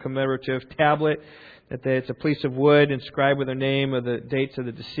ancestral commemorative tablet it's a piece of wood inscribed with their name or the dates of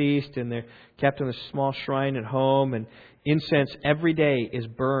the deceased, and they're kept in a small shrine at home. And incense every day is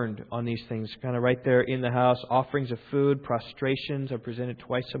burned on these things, kind of right there in the house. Offerings of food, prostrations are presented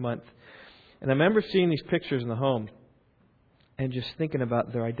twice a month. And I remember seeing these pictures in the home and just thinking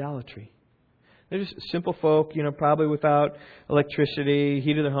about their idolatry. They're just simple folk, probably without electricity,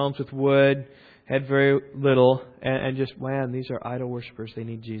 heated their homes with wood, had very little, and just, man, these are idol worshippers. They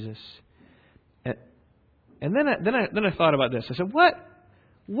need Jesus. And then I thought about this. I said, what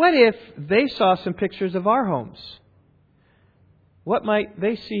if they saw some pictures of our homes? What might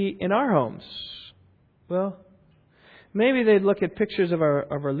they see in our homes? Well, maybe they'd look at pictures of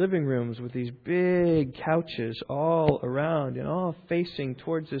our living rooms with these big couches all around and all facing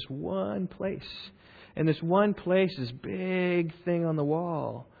towards this one place. And this one place, this big thing on the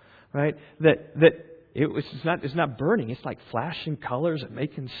wall, right? It's not burning. It's like flashing colors and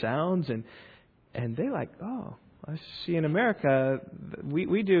making sounds, and they like, I see in America we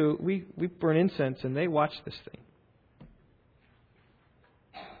burn incense and they watch this thing.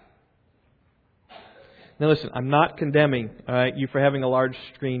 Now listen, I'm not condemning you for having a large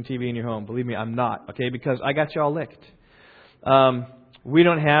screen TV in your home. Believe me, I'm not. Okay, because I got you all licked. We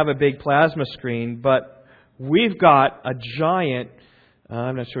don't have a big plasma screen, but we've got a giant,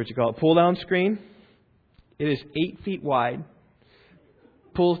 I'm not sure what you call it, pull-down screen. It is 8 feet wide,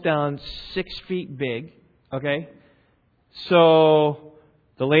 pulls down 6 feet big. Okay, so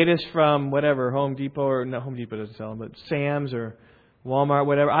the latest from whatever Home Depot or no, Home Depot doesn't sell them, but Sam's or Walmart,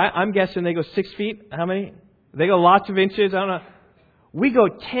 whatever. I'm guessing they go 6 feet. How many? They go lots of inches. I don't know. We go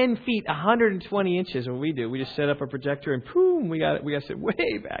 10 feet, 120 inches. What we do, we just set up a projector and boom, we got to sit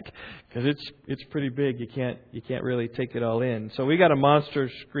way back because it's pretty big. You can't really take it all in. So we got a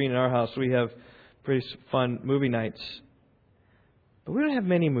monster screen in our house. We have pretty fun movie nights, but we don't have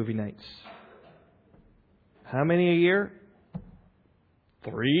many movie nights. How many a year?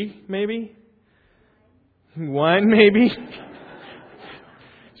 3, maybe. 1, maybe.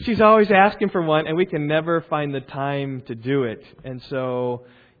 She's always asking for one, and we can never find the time to do it. And so,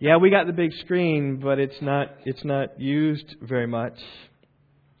 yeah, we got the big screen, but it's not used very much.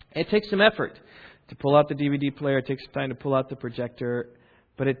 It takes some effort to pull out the DVD player. It takes some time to pull out the projector,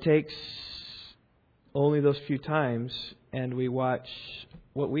 but it takes only those few times, and we watch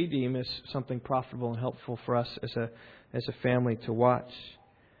what we deem as something profitable and helpful for us as a family to watch.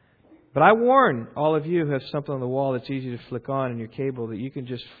 But I warn all of you who have something on the wall that's easy to flick on in your cable, that you can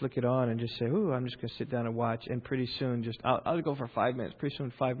just flick it on and just say, "Ooh, I'm just going to sit down and watch." And pretty soon, I'll go for 5 minutes. Pretty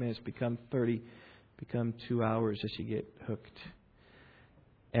soon, 5 minutes become 30, become 2 hours as you get hooked.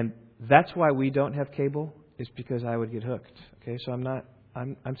 And that's why we don't have cable, is because I would get hooked. Okay, so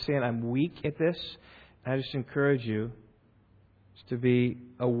I'm saying I'm weak at this. I just encourage you to be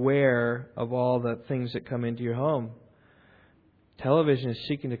aware of all the things that come into your home. Television is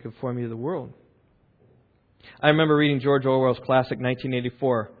seeking to conform you to the world. I remember reading George Orwell's classic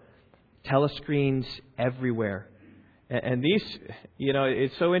 1984, telescreens everywhere. And these,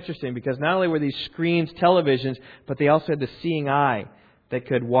 it's so interesting because not only were these screens televisions, but they also had the seeing eye that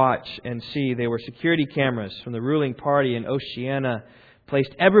could watch and see. They were security cameras from the ruling party in Oceania,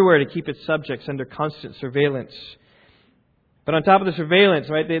 placed everywhere to keep its subjects under constant surveillance. But on top of the surveillance,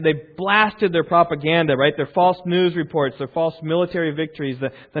 right, they blasted their propaganda, right, their false news reports, their false military victories,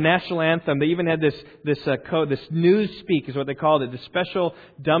 the national anthem. They even had this code, this news speak is what they called it, the special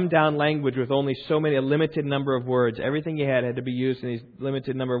dumbed down language with only a limited number of words. Everything you had to be used in these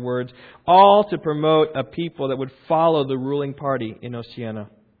limited number of words, all to promote a people that would follow the ruling party in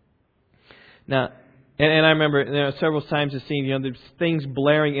Oceania. Now, and I remember several times I've seen, there's things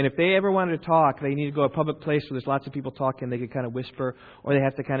blaring, and if they ever wanted to talk, they need to go to a public place where there's lots of people talking, they could kind of whisper, or they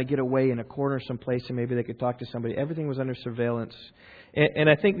have to kind of get away in a corner someplace and maybe they could talk to somebody. Everything was under surveillance. And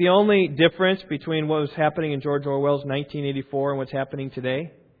I think the only difference between what was happening in George Orwell's 1984 and what's happening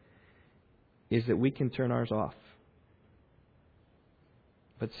today is that we can turn ours off.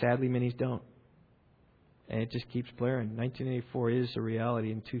 But sadly, many don't. And it just keeps blaring. 1984 is a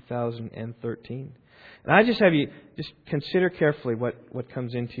reality in 2013. And I just have you just consider carefully what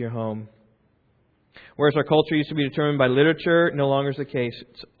comes into your home. Whereas our culture used to be determined by literature, no longer is the case.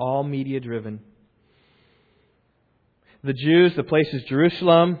 It's all media driven. The Jews, the place is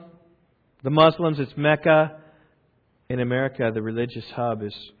Jerusalem. The Muslims, it's Mecca. In America, the religious hub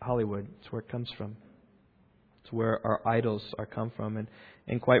is Hollywood. It's where it comes from. It's where our idols are come from.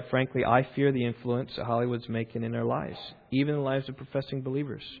 And quite frankly, I fear the influence that Hollywood's making in our lives, even the lives of professing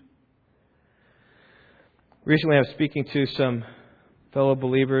believers. Recently, I was speaking to some fellow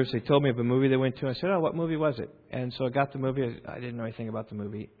believers. They told me of a movie they went to. I said, "Oh, what movie was it?" And so I got the movie. I didn't know anything about the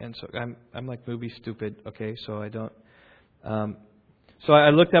movie, and so I'm like movie stupid. Okay, so I don't. So I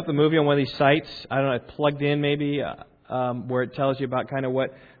looked up the movie on one of these sites. I don't know. I plugged in maybe where it tells you about kind of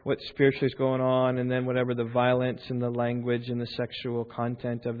what spiritually is going on, and then whatever the violence and the language and the sexual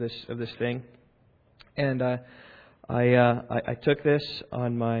content of this thing. And I took this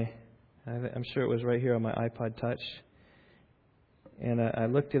on my. I'm sure it was right here on my iPod Touch. And I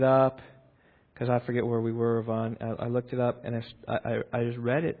looked it up because I forget where we were, Yvonne. I looked it up and I just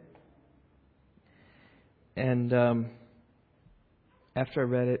read it. And after I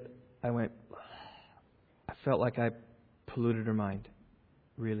read it, I felt like I polluted her mind,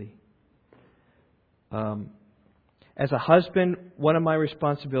 really. As a husband, one of my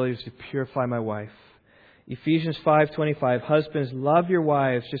responsibilities is to purify my wife. Ephesians 5:25, husbands, love your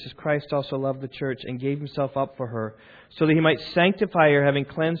wives, just as Christ also loved the church and gave himself up for her, so that he might sanctify her, having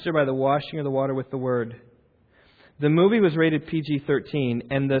cleansed her by the washing of the water with the word. The movie was rated PG-13,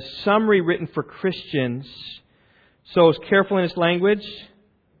 and the summary written for Christians, so it was careful in its language,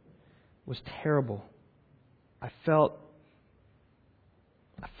 was terrible. I felt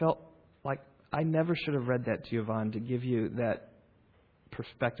like I never should have read that to you, Yvonne, to give you that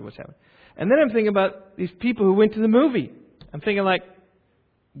perspective of what's happening. And then I'm thinking about these people who went to the movie. I'm thinking like,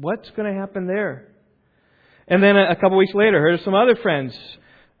 what's going to happen there? And then a couple weeks later, I heard of some other friends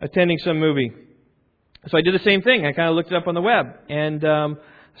attending some movie. So I did the same thing. I kind of looked it up on the web and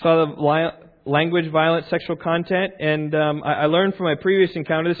saw the language, violence, sexual content. And I learned from my previous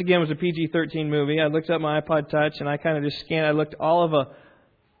encounter, this again was a PG-13 movie. I looked up my iPod Touch and I kind of just scanned. I looked all of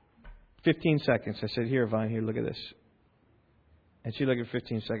 15 seconds. I said, "Here, Vine, here, look at this." And she looked at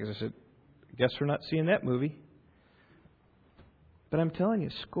 15 seconds. I said, "Guess we're not seeing that movie." But I'm telling you,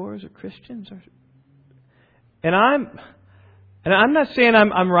 scores of Christians are. And I'm not saying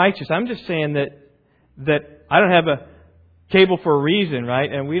I'm righteous. I'm just saying that I don't have a cable for a reason,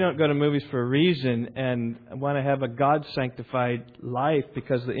 right? And we don't go to movies for a reason and want to have a God-sanctified life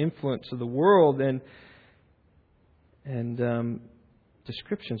because of the influence of the world and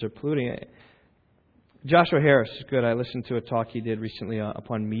descriptions are polluting. Joshua Harris is good. I listened to a talk he did recently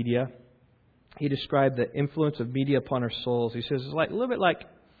upon media. He described the influence of media upon our souls. He says it's like a little bit like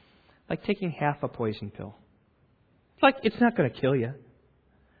taking half a poison pill. It's like it's not going to kill you,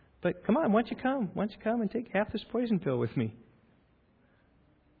 but come on, why don't you come and take half this poison pill with me?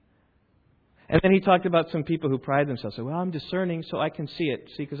 And then he talked about some people who pride themselves. Well, I'm discerning, so I can see it.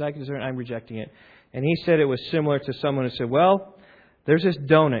 See, because I can discern, I'm rejecting it. And he said it was similar to someone who said, well, there's this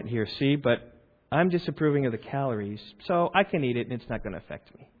donut here, see, but I'm disapproving of the calories, so I can eat it and it's not going to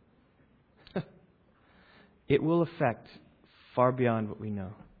affect me. It will affect far beyond what we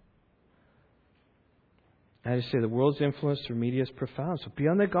know. I just say the world's influence through media is profound, so be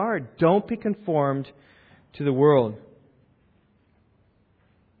on the guard. Don't be conformed to the world.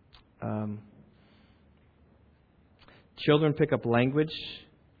 Children pick up language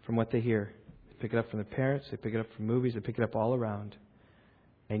from what they hear. They pick it up from their parents. They pick it up from movies. They pick it up all around.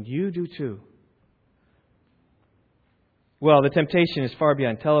 And you do too. Well, the temptation is far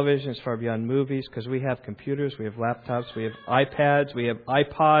beyond television. It's far beyond movies because we have computers. We have laptops. We have iPads. We have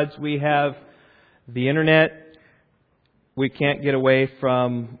iPods. We have the Internet. We can't get away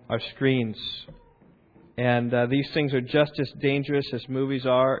from our screens. And these things are just as dangerous as movies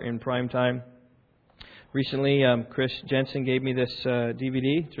are in prime time. Recently, Chris Jensen gave me this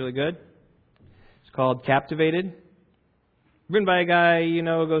DVD. It's really good. It's called Captivated. Written by a guy,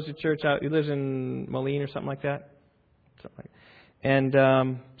 who goes to church out. He lives in Moline or something like that. And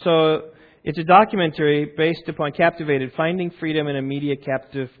so it's a documentary based upon Captivated, Finding Freedom in a Media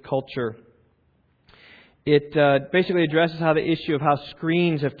Captive Culture. It basically addresses how the issue of how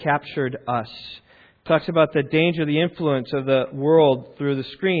screens have captured us. Talks about the danger, the influence of the world through the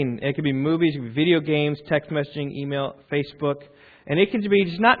screen. It could be movies, it could be video games, text messaging, email, Facebook. And it can be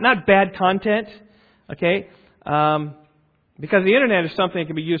just not bad content, okay? Because the Internet is something that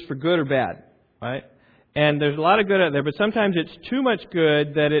can be used for good or bad, right? And there's a lot of good out there, but sometimes it's too much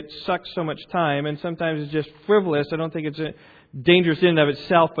good that it sucks so much time, and sometimes it's just frivolous. I don't think it's a dangerous in and of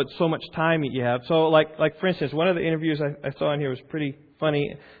itself, but so much time that you have. So like for instance, one of the interviews I saw in here was pretty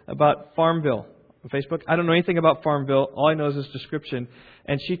funny about Farmville on Facebook. I don't know anything about Farmville. All I know is this description.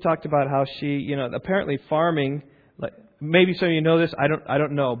 And she talked about how she, apparently farming, like maybe some of you know this, I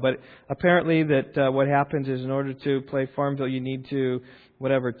don't know, but apparently that what happens is in order to play Farmville, you need to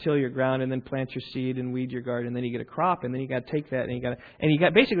till your ground and then plant your seed and weed your garden, and then you get a crop, and then you got to take that and you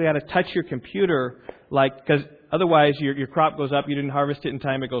got basically got to touch your computer, because otherwise your crop goes up, you didn't harvest it in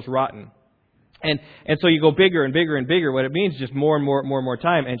time, it goes rotten. And so you go bigger and bigger and bigger. What it means is just more and more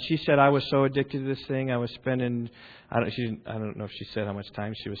time. And she said, I was so addicted to this thing. I was spending, I don't know if she said how much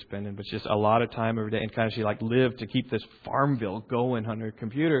time she was spending, but just a lot of time every day. And kind of she lived to keep this Farmville going on her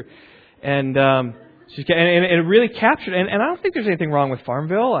computer. And and it really captured. And I don't think there's anything wrong with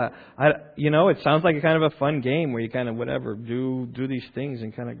Farmville. It sounds like a kind of a fun game where you kind of do these things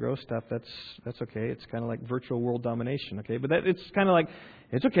and kind of grow stuff. That's okay. It's kind of like virtual world domination. Okay, but it's kind of like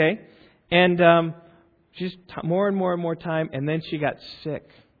it's okay. And she's more and more time, and then she got sick.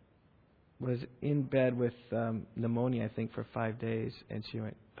 Was in bed with pneumonia, I think, for 5 days, and she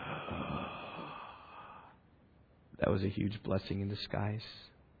went, that was a huge blessing in disguise.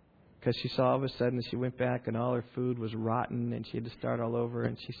 Because she saw all of a sudden, she went back, and all her food was rotten, and she had to start all over,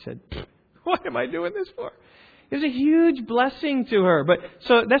 and she said, what am I doing this for? It was a huge blessing to her. But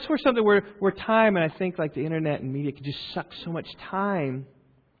so that's where something where time, and I think like the Internet and media can just suck so much time.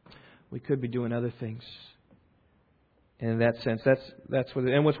 We could be doing other things. And in that sense, that's what.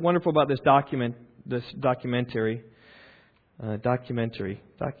 And what's wonderful about this documentary. How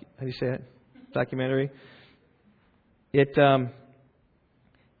do you say it? Documentary. It.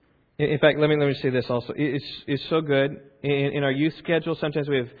 In fact, let me say this also. It's so good in our youth schedule. Sometimes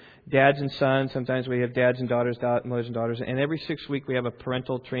we have dads and sons. Sometimes we have dads and daughters, mothers and daughters. And every 6 weeks we have a parents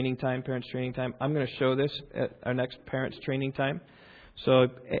training time. I'm going to show this at our next parents training time. So,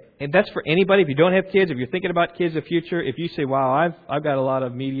 and that's for anybody. If you don't have kids, if you're thinking about kids in the future, if you say, wow, I've got a lot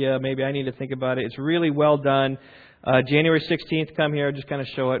of media, maybe I need to think about it. It's really well done. January 16th, come here, just kind of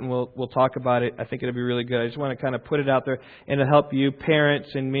show it, and we'll talk about it. I think it'll be really good. I just want to kind of put it out there and to help you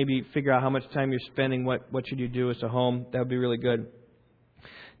parents and maybe figure out how much time you're spending, what should you do as a home. That would be really good.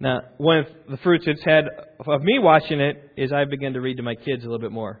 Now, one of the fruits it's had of me watching it is I began to read to my kids a little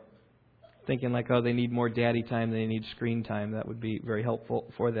bit more. Thinking they need more daddy time, they need screen time. That would be very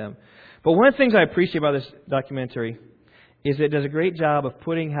helpful for them. But one of the things I appreciate about this documentary is it does a great job of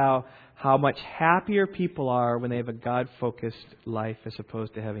putting how much happier people are when they have a God-focused life as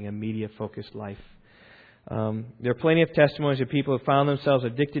opposed to having a media-focused life. There are plenty of testimonies of people who found themselves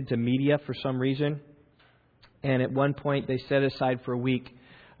addicted to media for some reason. And at one point they set aside for a week,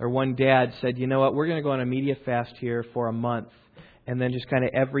 or one dad said, you know what, we're going to go on a media fast here for a month. And then just kind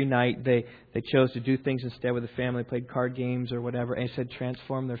of every night they chose to do things instead with the family, played card games or whatever. And it said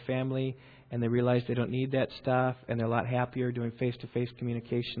transform their family. And they realized they don't need that stuff. And they're a lot happier doing face-to-face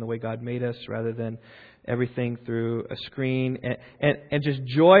communication the way God made us rather than everything through a screen. And just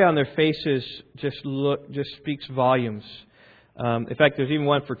joy on their faces just speaks volumes. In fact, there's even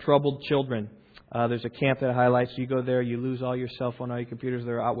one for troubled children. There's a camp that highlights, you go there, you lose all your cell phone, all your computers.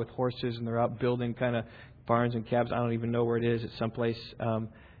 They're out with horses and they're out building kind of barns and cabs. I don't even know where it is. It's someplace.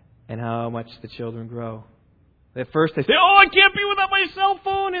 And how much the children grow. At first they say, oh, I can't be without my cell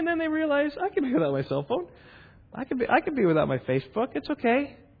phone. And then they realize, I can be without my cell phone. I can be without my Facebook. It's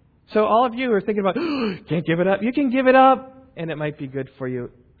okay. So all of you are thinking about, can't give it up. You can give it up. And it might be good for you.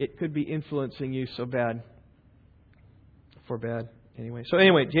 It could be influencing you so bad. For bad. Anyway,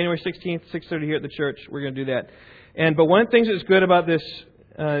 January 16th, 6:30 here at the church. We're going to do that. But one of the things that's good about this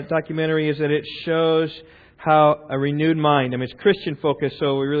documentary is that it shows how a renewed mind, it's Christian focused,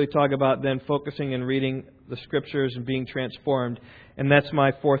 so we really talk about then focusing and reading the Scriptures and being transformed. And that's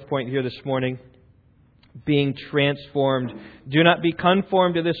my fourth point here this morning. Being transformed. Do not be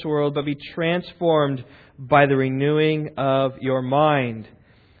conformed to this world, but be transformed by the renewing of your mind,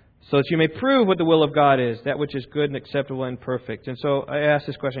 so that you may prove what the will of God is, that which is good and acceptable and perfect. And so I ask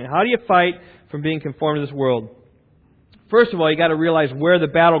this question, how do you fight from being conformed to this world? First of all, you got to realize where the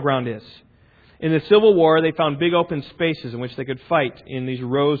battleground is. In the Civil War, they found big open spaces in which they could fight in these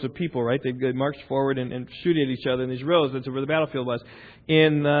rows of people, right? They'd march forward and shoot at each other in these rows. That's where the battlefield was.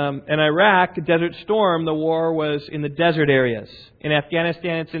 In Iraq, Desert Storm, the war was in the desert areas. In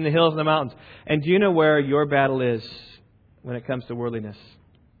Afghanistan, it's in the hills and the mountains. And do you know where your battle is when it comes to worldliness?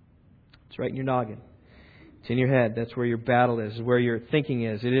 It's right in your noggin. It's in your head. That's where your battle is, where your thinking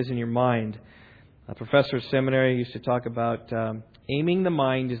is. It is in your mind. A professor at seminary used to talk about aiming the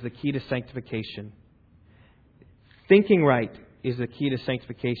mind is the key to sanctification. Thinking right is the key to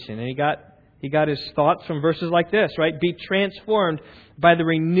sanctification. And he got his thoughts from verses like this, right? Be transformed by the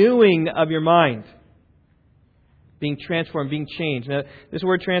renewing of your mind. Being transformed, being changed. Now, this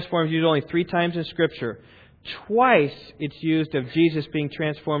word transformed is used only 3 times in Scripture. Twice it's used of Jesus being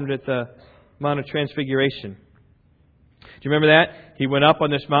transformed at the Mount of Transfiguration. Do you remember that? He went up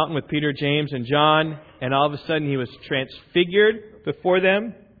on this mountain with Peter, James, and John, and all of a sudden he was transfigured before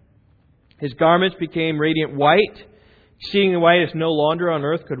them. His garments became radiant white, exceedingly white as no launder on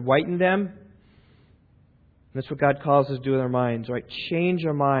earth could whiten them. And that's what God calls us to do with our minds, right? Change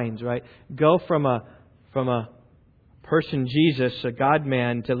our minds, right? Go from a person, Jesus, a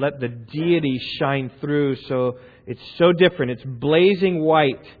God-man, to let the deity shine through so it's so different. It's blazing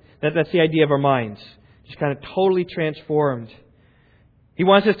white. That's the idea of our minds. Just kind of totally transformed. He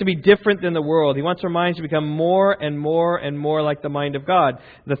wants us to be different than the world. He wants our minds to become more and more and more like the mind of God.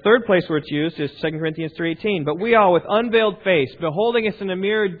 The third place where it's used is 2 Corinthians 3:18. But we all with unveiled face, beholding us in a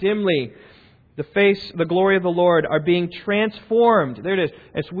mirror dimly, the glory of the Lord, are being transformed. There it is.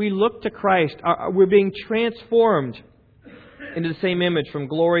 As we look to Christ, we're being transformed into the same image from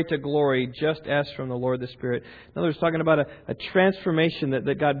glory to glory, just as from the Lord the Spirit. In other words, talking about a transformation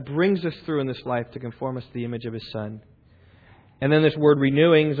that God brings us through in this life to conform us to the image of His Son. And then this word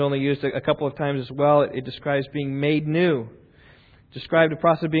renewing is only used a couple of times as well. It describes being made new. Described the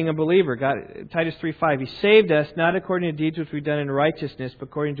process of being a believer. Titus 3:5. He saved us not according to deeds which we've done in righteousness, but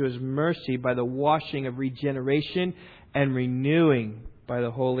according to His mercy by the washing of regeneration and renewing by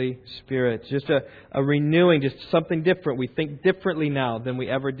the Holy Spirit. Just a renewing, just something different. We think differently now than we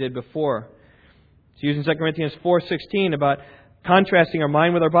ever did before. It's used in 2 Corinthians 4:16 about contrasting our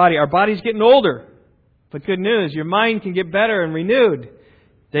mind with our body. Our body's getting older. But good news, your mind can get better and renewed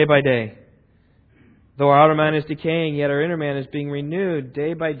day by day. Though our outer man is decaying, yet our inner man is being renewed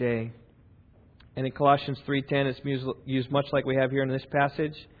day by day. And in Colossians 3:10, it's used much like we have here in this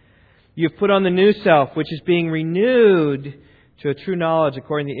passage. You've put on the new self, which is being renewed to a true knowledge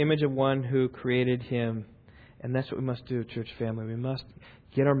according to the image of one who created him. And that's what we must do, church family. We must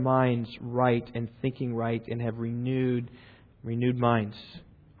get our minds right and thinking right and have renewed minds.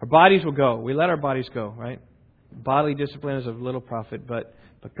 Our bodies will go. We let our bodies go, right? Bodily discipline is of little profit, but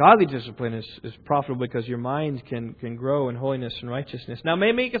godly discipline is profitable because your mind can grow in holiness and righteousness. Now, it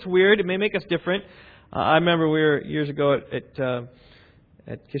may make us weird. It may make us different. I remember we were years ago at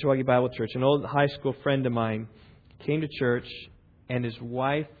Kishwaukee Bible Church. An old high school friend of mine came to church, and his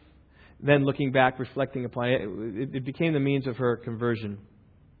wife, then looking back, reflecting upon it, it became the means of her conversion,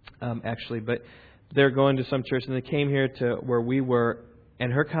 actually. But they're going to some church, and they came here to where we were,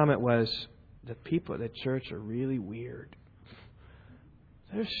 and her comment was, the people at the church are really weird.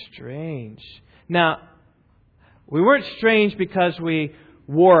 They're strange. Now, we weren't strange because we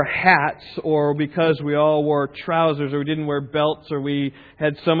wore hats, or because we all wore trousers, or we didn't wear belts, or we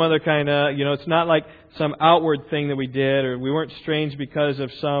had some other kind of, it's not like some outward thing that we did, or we weren't strange because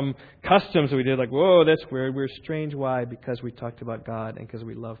of some customs that we did, like, whoa, that's weird. We're strange. Why? Because we talked about God, and because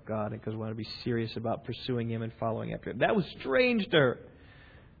we love God, and because we want to be serious about pursuing Him and following after Him. That was strange to her.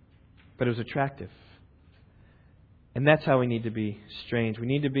 But it was attractive. And that's how we need to be strange. We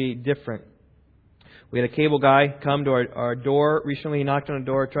need to be different. We had a cable guy come to our door recently. He knocked on the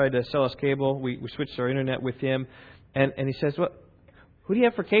door, tried to sell us cable. We switched our internet with him. And he says, who do you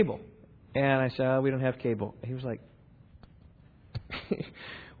have for cable? And I said, we don't have cable. And he was like,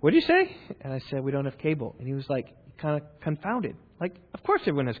 what did you say? And I said, we don't have cable. And he was like, kind of confounded. Like, of course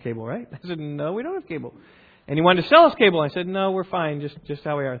everyone has cable, right? I said, no, we don't have cable. And he wanted to sell us cable. I said, no, we're fine, just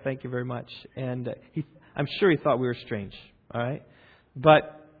how we are. Thank you very much. And I'm sure he thought we were strange. All right?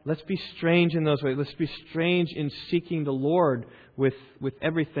 But let's be strange in those ways. Let's be strange in seeking the Lord with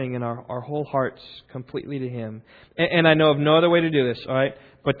everything in our whole hearts completely to Him. And I know of no other way to do this, all right,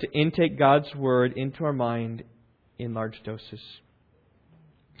 but to intake God's Word into our mind in large doses.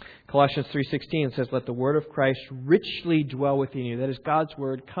 Colossians 3:16 says, let the word of Christ richly dwell within you. That is God's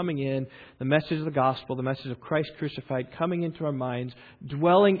Word coming in, the message of the gospel, the message of Christ crucified, coming into our minds,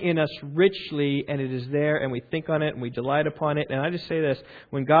 dwelling in us richly, and it is there, and we think on it, and we delight upon it. And I just say this,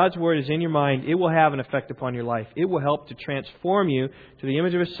 when God's Word is in your mind, it will have an effect upon your life. It will help to transform you to the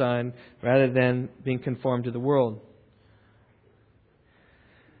image of His Son, rather than being conformed to the world.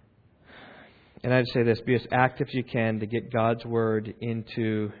 And I'd say this, be as active as you can to get God's Word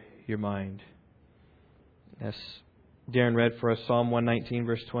into your mind. As Darren read for us, Psalm 119,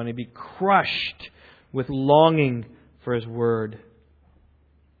 verse 20, be crushed with longing for His Word.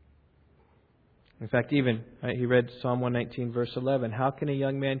 In fact, even, he read Psalm 119, verse 11, how can a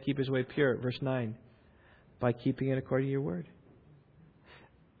young man keep his way pure? Verse 9, by keeping it according to your Word.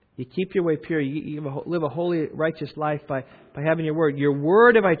 You keep your way pure. You live a holy, righteous life by having your Word. Your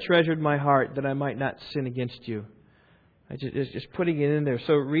Word have I treasured in my heart, that I might not sin against you. Just putting it in there.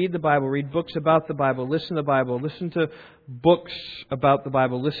 So read the Bible. Read books about the Bible. Listen to the Bible. Listen to books about the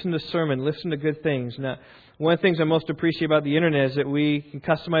Bible. Listen to sermon. Listen to good things. Now, one of the things I most appreciate about the Internet is that we can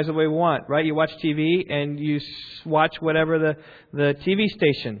customize the way we want. Right? You watch TV and you watch whatever the TV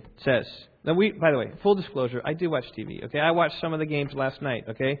station says. Now, by the way, full disclosure, I do watch TV. Okay, I watched some of the games last night.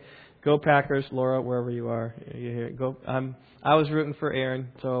 Okay, go Packers, Laura, wherever you are. You hear it. Go. I was rooting for Aaron,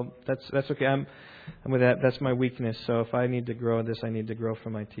 so that's okay. I'm with that. That's my weakness. So if I need to grow this, I need to grow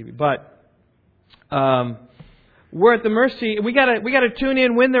from my TV. But we're at the mercy. We gotta tune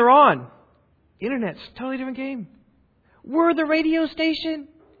in when they're on. Internet's a totally different game. We're the radio station.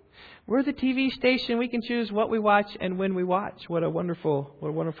 We're the TV station. We can choose what we watch and when we watch. What a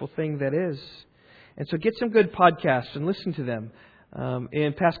wonderful thing that is. And so get some good podcasts and listen to them.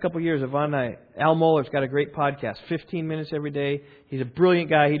 In the past couple of years, Al Mohler's got a great podcast, 15 minutes every day. He's a brilliant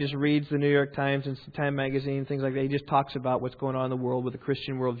guy. He just reads the New York Times and Time Magazine, things like that. He just talks about what's going on in the world with a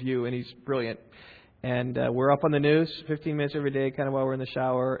Christian worldview, and he's brilliant. And we're up on the news 15 minutes every day, kind of while we're in the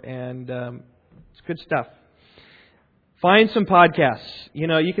shower, and it's good stuff. Find some podcasts.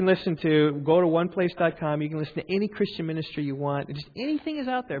 You can listen to, go to oneplace.com. You can listen to any Christian ministry you want. Just anything is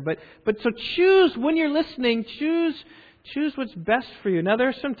out there. But so choose when you're listening, choose what's best for you. Now,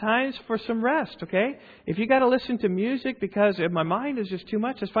 there's some times for some rest, okay? If you got to listen to music because my mind is just too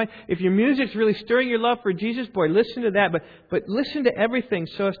much, that's fine. If your music's really stirring your love for Jesus, boy, listen to that. But listen to everything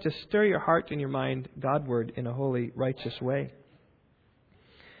so as to stir your heart and your mind Godward in a holy, righteous way.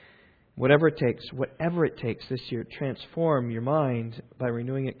 Whatever it takes this year, transform your mind by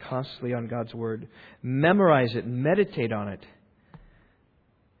renewing it constantly on God's Word. Memorize it, meditate on it.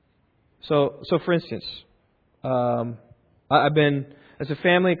 So for instance, I've been, as a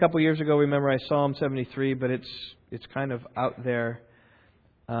family, a couple of years ago, we memorized Psalm 73, but it's kind of out there.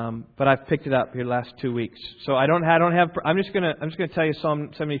 But I've picked it up here the last 2 weeks. So I'm just gonna tell you Psalm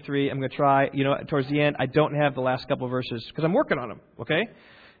 73. I'm gonna try. Towards the end, I don't have the last couple of verses because I'm working on them. Okay.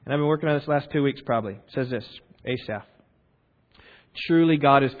 And I've been working on this last 2 weeks probably. It says this, Asaph. Truly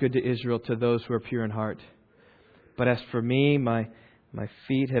God is good to Israel, to those who are pure in heart. But as for me, my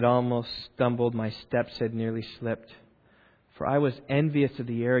feet had almost stumbled, my steps had nearly slipped. For I was envious of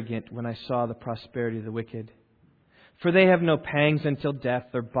the arrogant when I saw the prosperity of the wicked. For they have no pangs until death,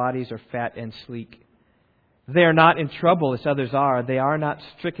 their bodies are fat and sleek. They are not in trouble as others are. They are not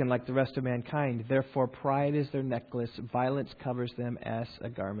stricken like the rest of mankind. Therefore pride is their necklace. Violence covers them as a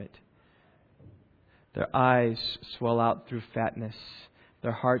garment. Their eyes swell out through fatness.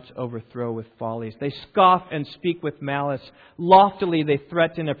 Their hearts overthrow with follies. They scoff and speak with malice. Loftily they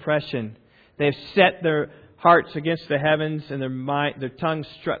threaten oppression. They have set their hearts against the heavens, and their tongues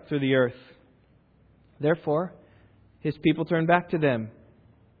struck through the earth. Therefore, His people turn back to them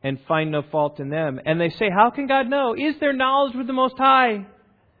and find no fault in them. And they say, how can God know? Is there knowledge with the Most High?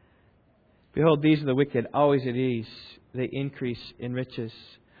 Behold, these are the wicked, always at ease. They increase in riches.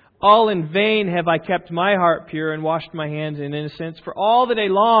 All in vain have I kept my heart pure and washed my hands in innocence. For all the day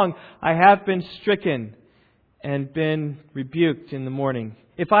long I have been stricken and been rebuked in the morning.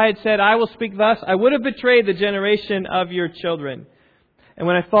 If I had said, I will speak thus, I would have betrayed the generation of your children. And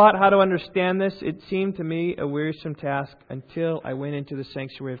when I thought how to understand this, it seemed to me a wearisome task until I went into the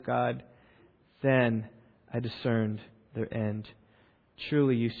sanctuary of God. Then I discerned their end.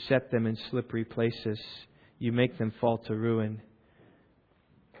 Truly you set them in slippery places. You make them fall to ruin.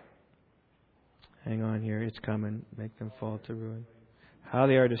 Hang on here, it's coming. Make them fall to ruin. How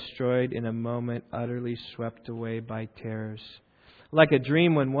they are destroyed in a moment, utterly swept away by terrors. Like a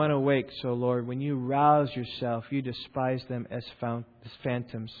dream when one awakes, O Lord, when you rouse yourself, you despise them as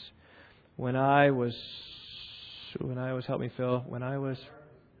phantoms. When my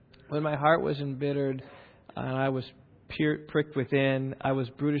heart was embittered and I was pricked within, I was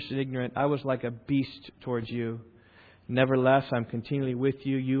brutish and ignorant, I was like a beast towards you. Nevertheless, I'm continually with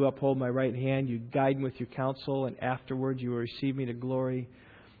you. You uphold my right hand. You guide me with your counsel, and afterwards you will receive me to glory.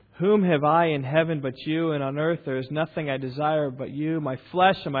 Whom have I in heaven but you, and on earth there is nothing I desire but you. My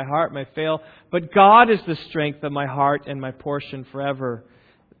flesh and my heart may fail, but God is the strength of my heart and my portion forever.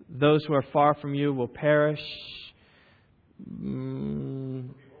 Those who are far from you will perish.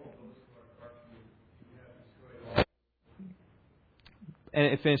 And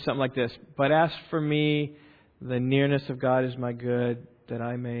it finished something like this. But as for me, the nearness of God is my good, that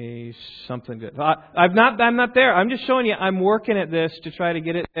I may something good. I'm not there. I'm just showing you I'm working at this to try to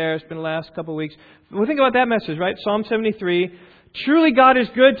get it there. It's been the last couple of weeks. Well, think about that message, right? Psalm 73. Truly God is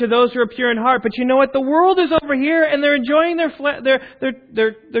good to those who are pure in heart. But you know what? The world is over here and they're enjoying their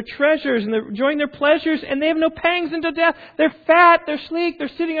treasures and they're enjoying their pleasures and they have no pangs until death. They're fat, they're sleek, they're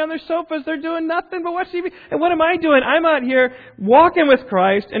sitting on their sofas, they're doing nothing but watch TV. And what am I doing? I'm out here walking with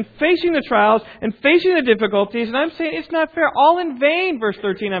Christ and facing the trials and facing the difficulties, and I'm saying it's not fair. All in vain, verse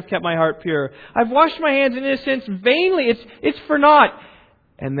 13, I've kept my heart pure. I've washed my hands in innocence vainly. It's for naught.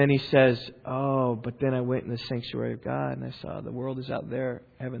 And then he says, oh, but then I went in the sanctuary of God and I saw the world is out there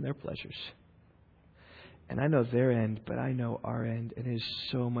having their pleasures. And I know their end, but I know our end. And it is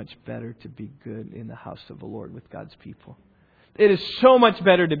so much better to be good in the house of the Lord with God's people. It is so much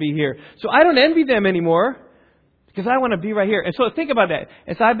better to be here. So I don't envy them anymore because I want to be right here. And so think about that.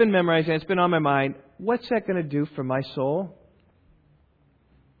 As I've been memorizing, it's been on my mind, what's that going to do for my soul?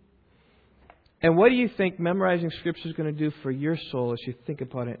 And what do you think memorizing Scripture is going to do for your soul as you think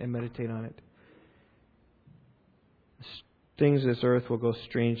about it and meditate on it? Things of this earth will go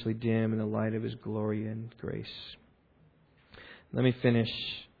strangely dim in the light of His glory and grace. Let me finish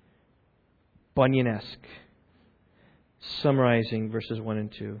Bunyan-esque, summarizing verses 1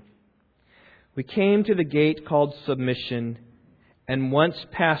 and 2. We came to the gate called submission, and once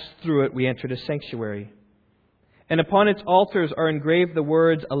passed through it, we entered a sanctuary. And upon its altars are engraved the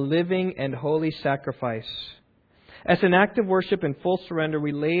words, a living and holy sacrifice. As an act of worship and full surrender,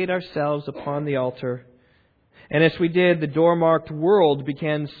 we laid ourselves upon the altar. And as we did, the door-marked world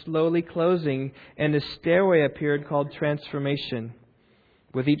began slowly closing, and a stairway appeared called transformation.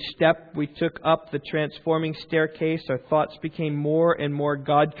 With each step we took up the transforming staircase, our thoughts became more and more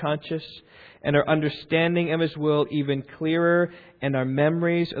God-conscious, and our understanding of His will even clearer, and our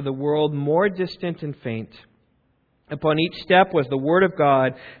memories of the world more distant and faint. Upon each step was the Word of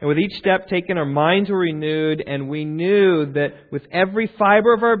God, and with each step taken our minds were renewed, and we knew that with every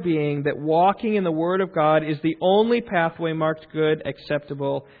fiber of our being that walking in the Word of God is the only pathway marked good,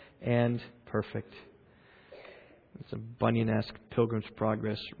 acceptable, and perfect. It's a Bunyan-esque Pilgrim's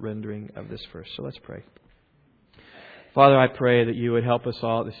Progress rendering of this verse. So let's pray. Father, I pray that you would help us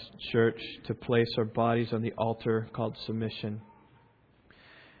all at this church to place our bodies on the altar called submission.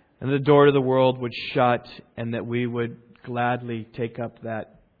 And the door to the world would shut, and that we would gladly take up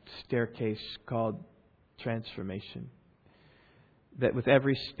that staircase called transformation. That with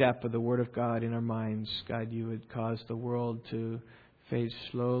every step of the Word of God in our minds, God, you would cause the world to fade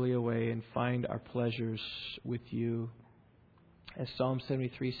slowly away and find our pleasures with you. As Psalm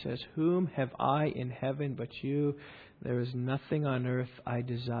 73 says, whom have I in heaven but you? There is nothing on earth I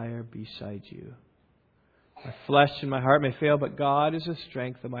desire beside you. My flesh and my heart may fail, but God is the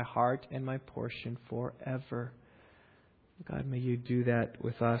strength of my heart and my portion forever. God, may you do that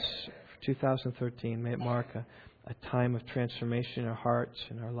with us for 2013. May it mark a time of transformation in our hearts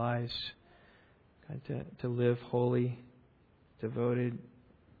and our lives. God, to live holy, devoted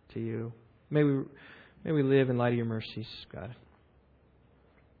to you. May we May we live in light of your mercies, God.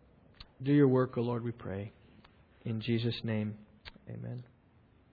 Do your work, O Lord, we pray. In Jesus' name, amen.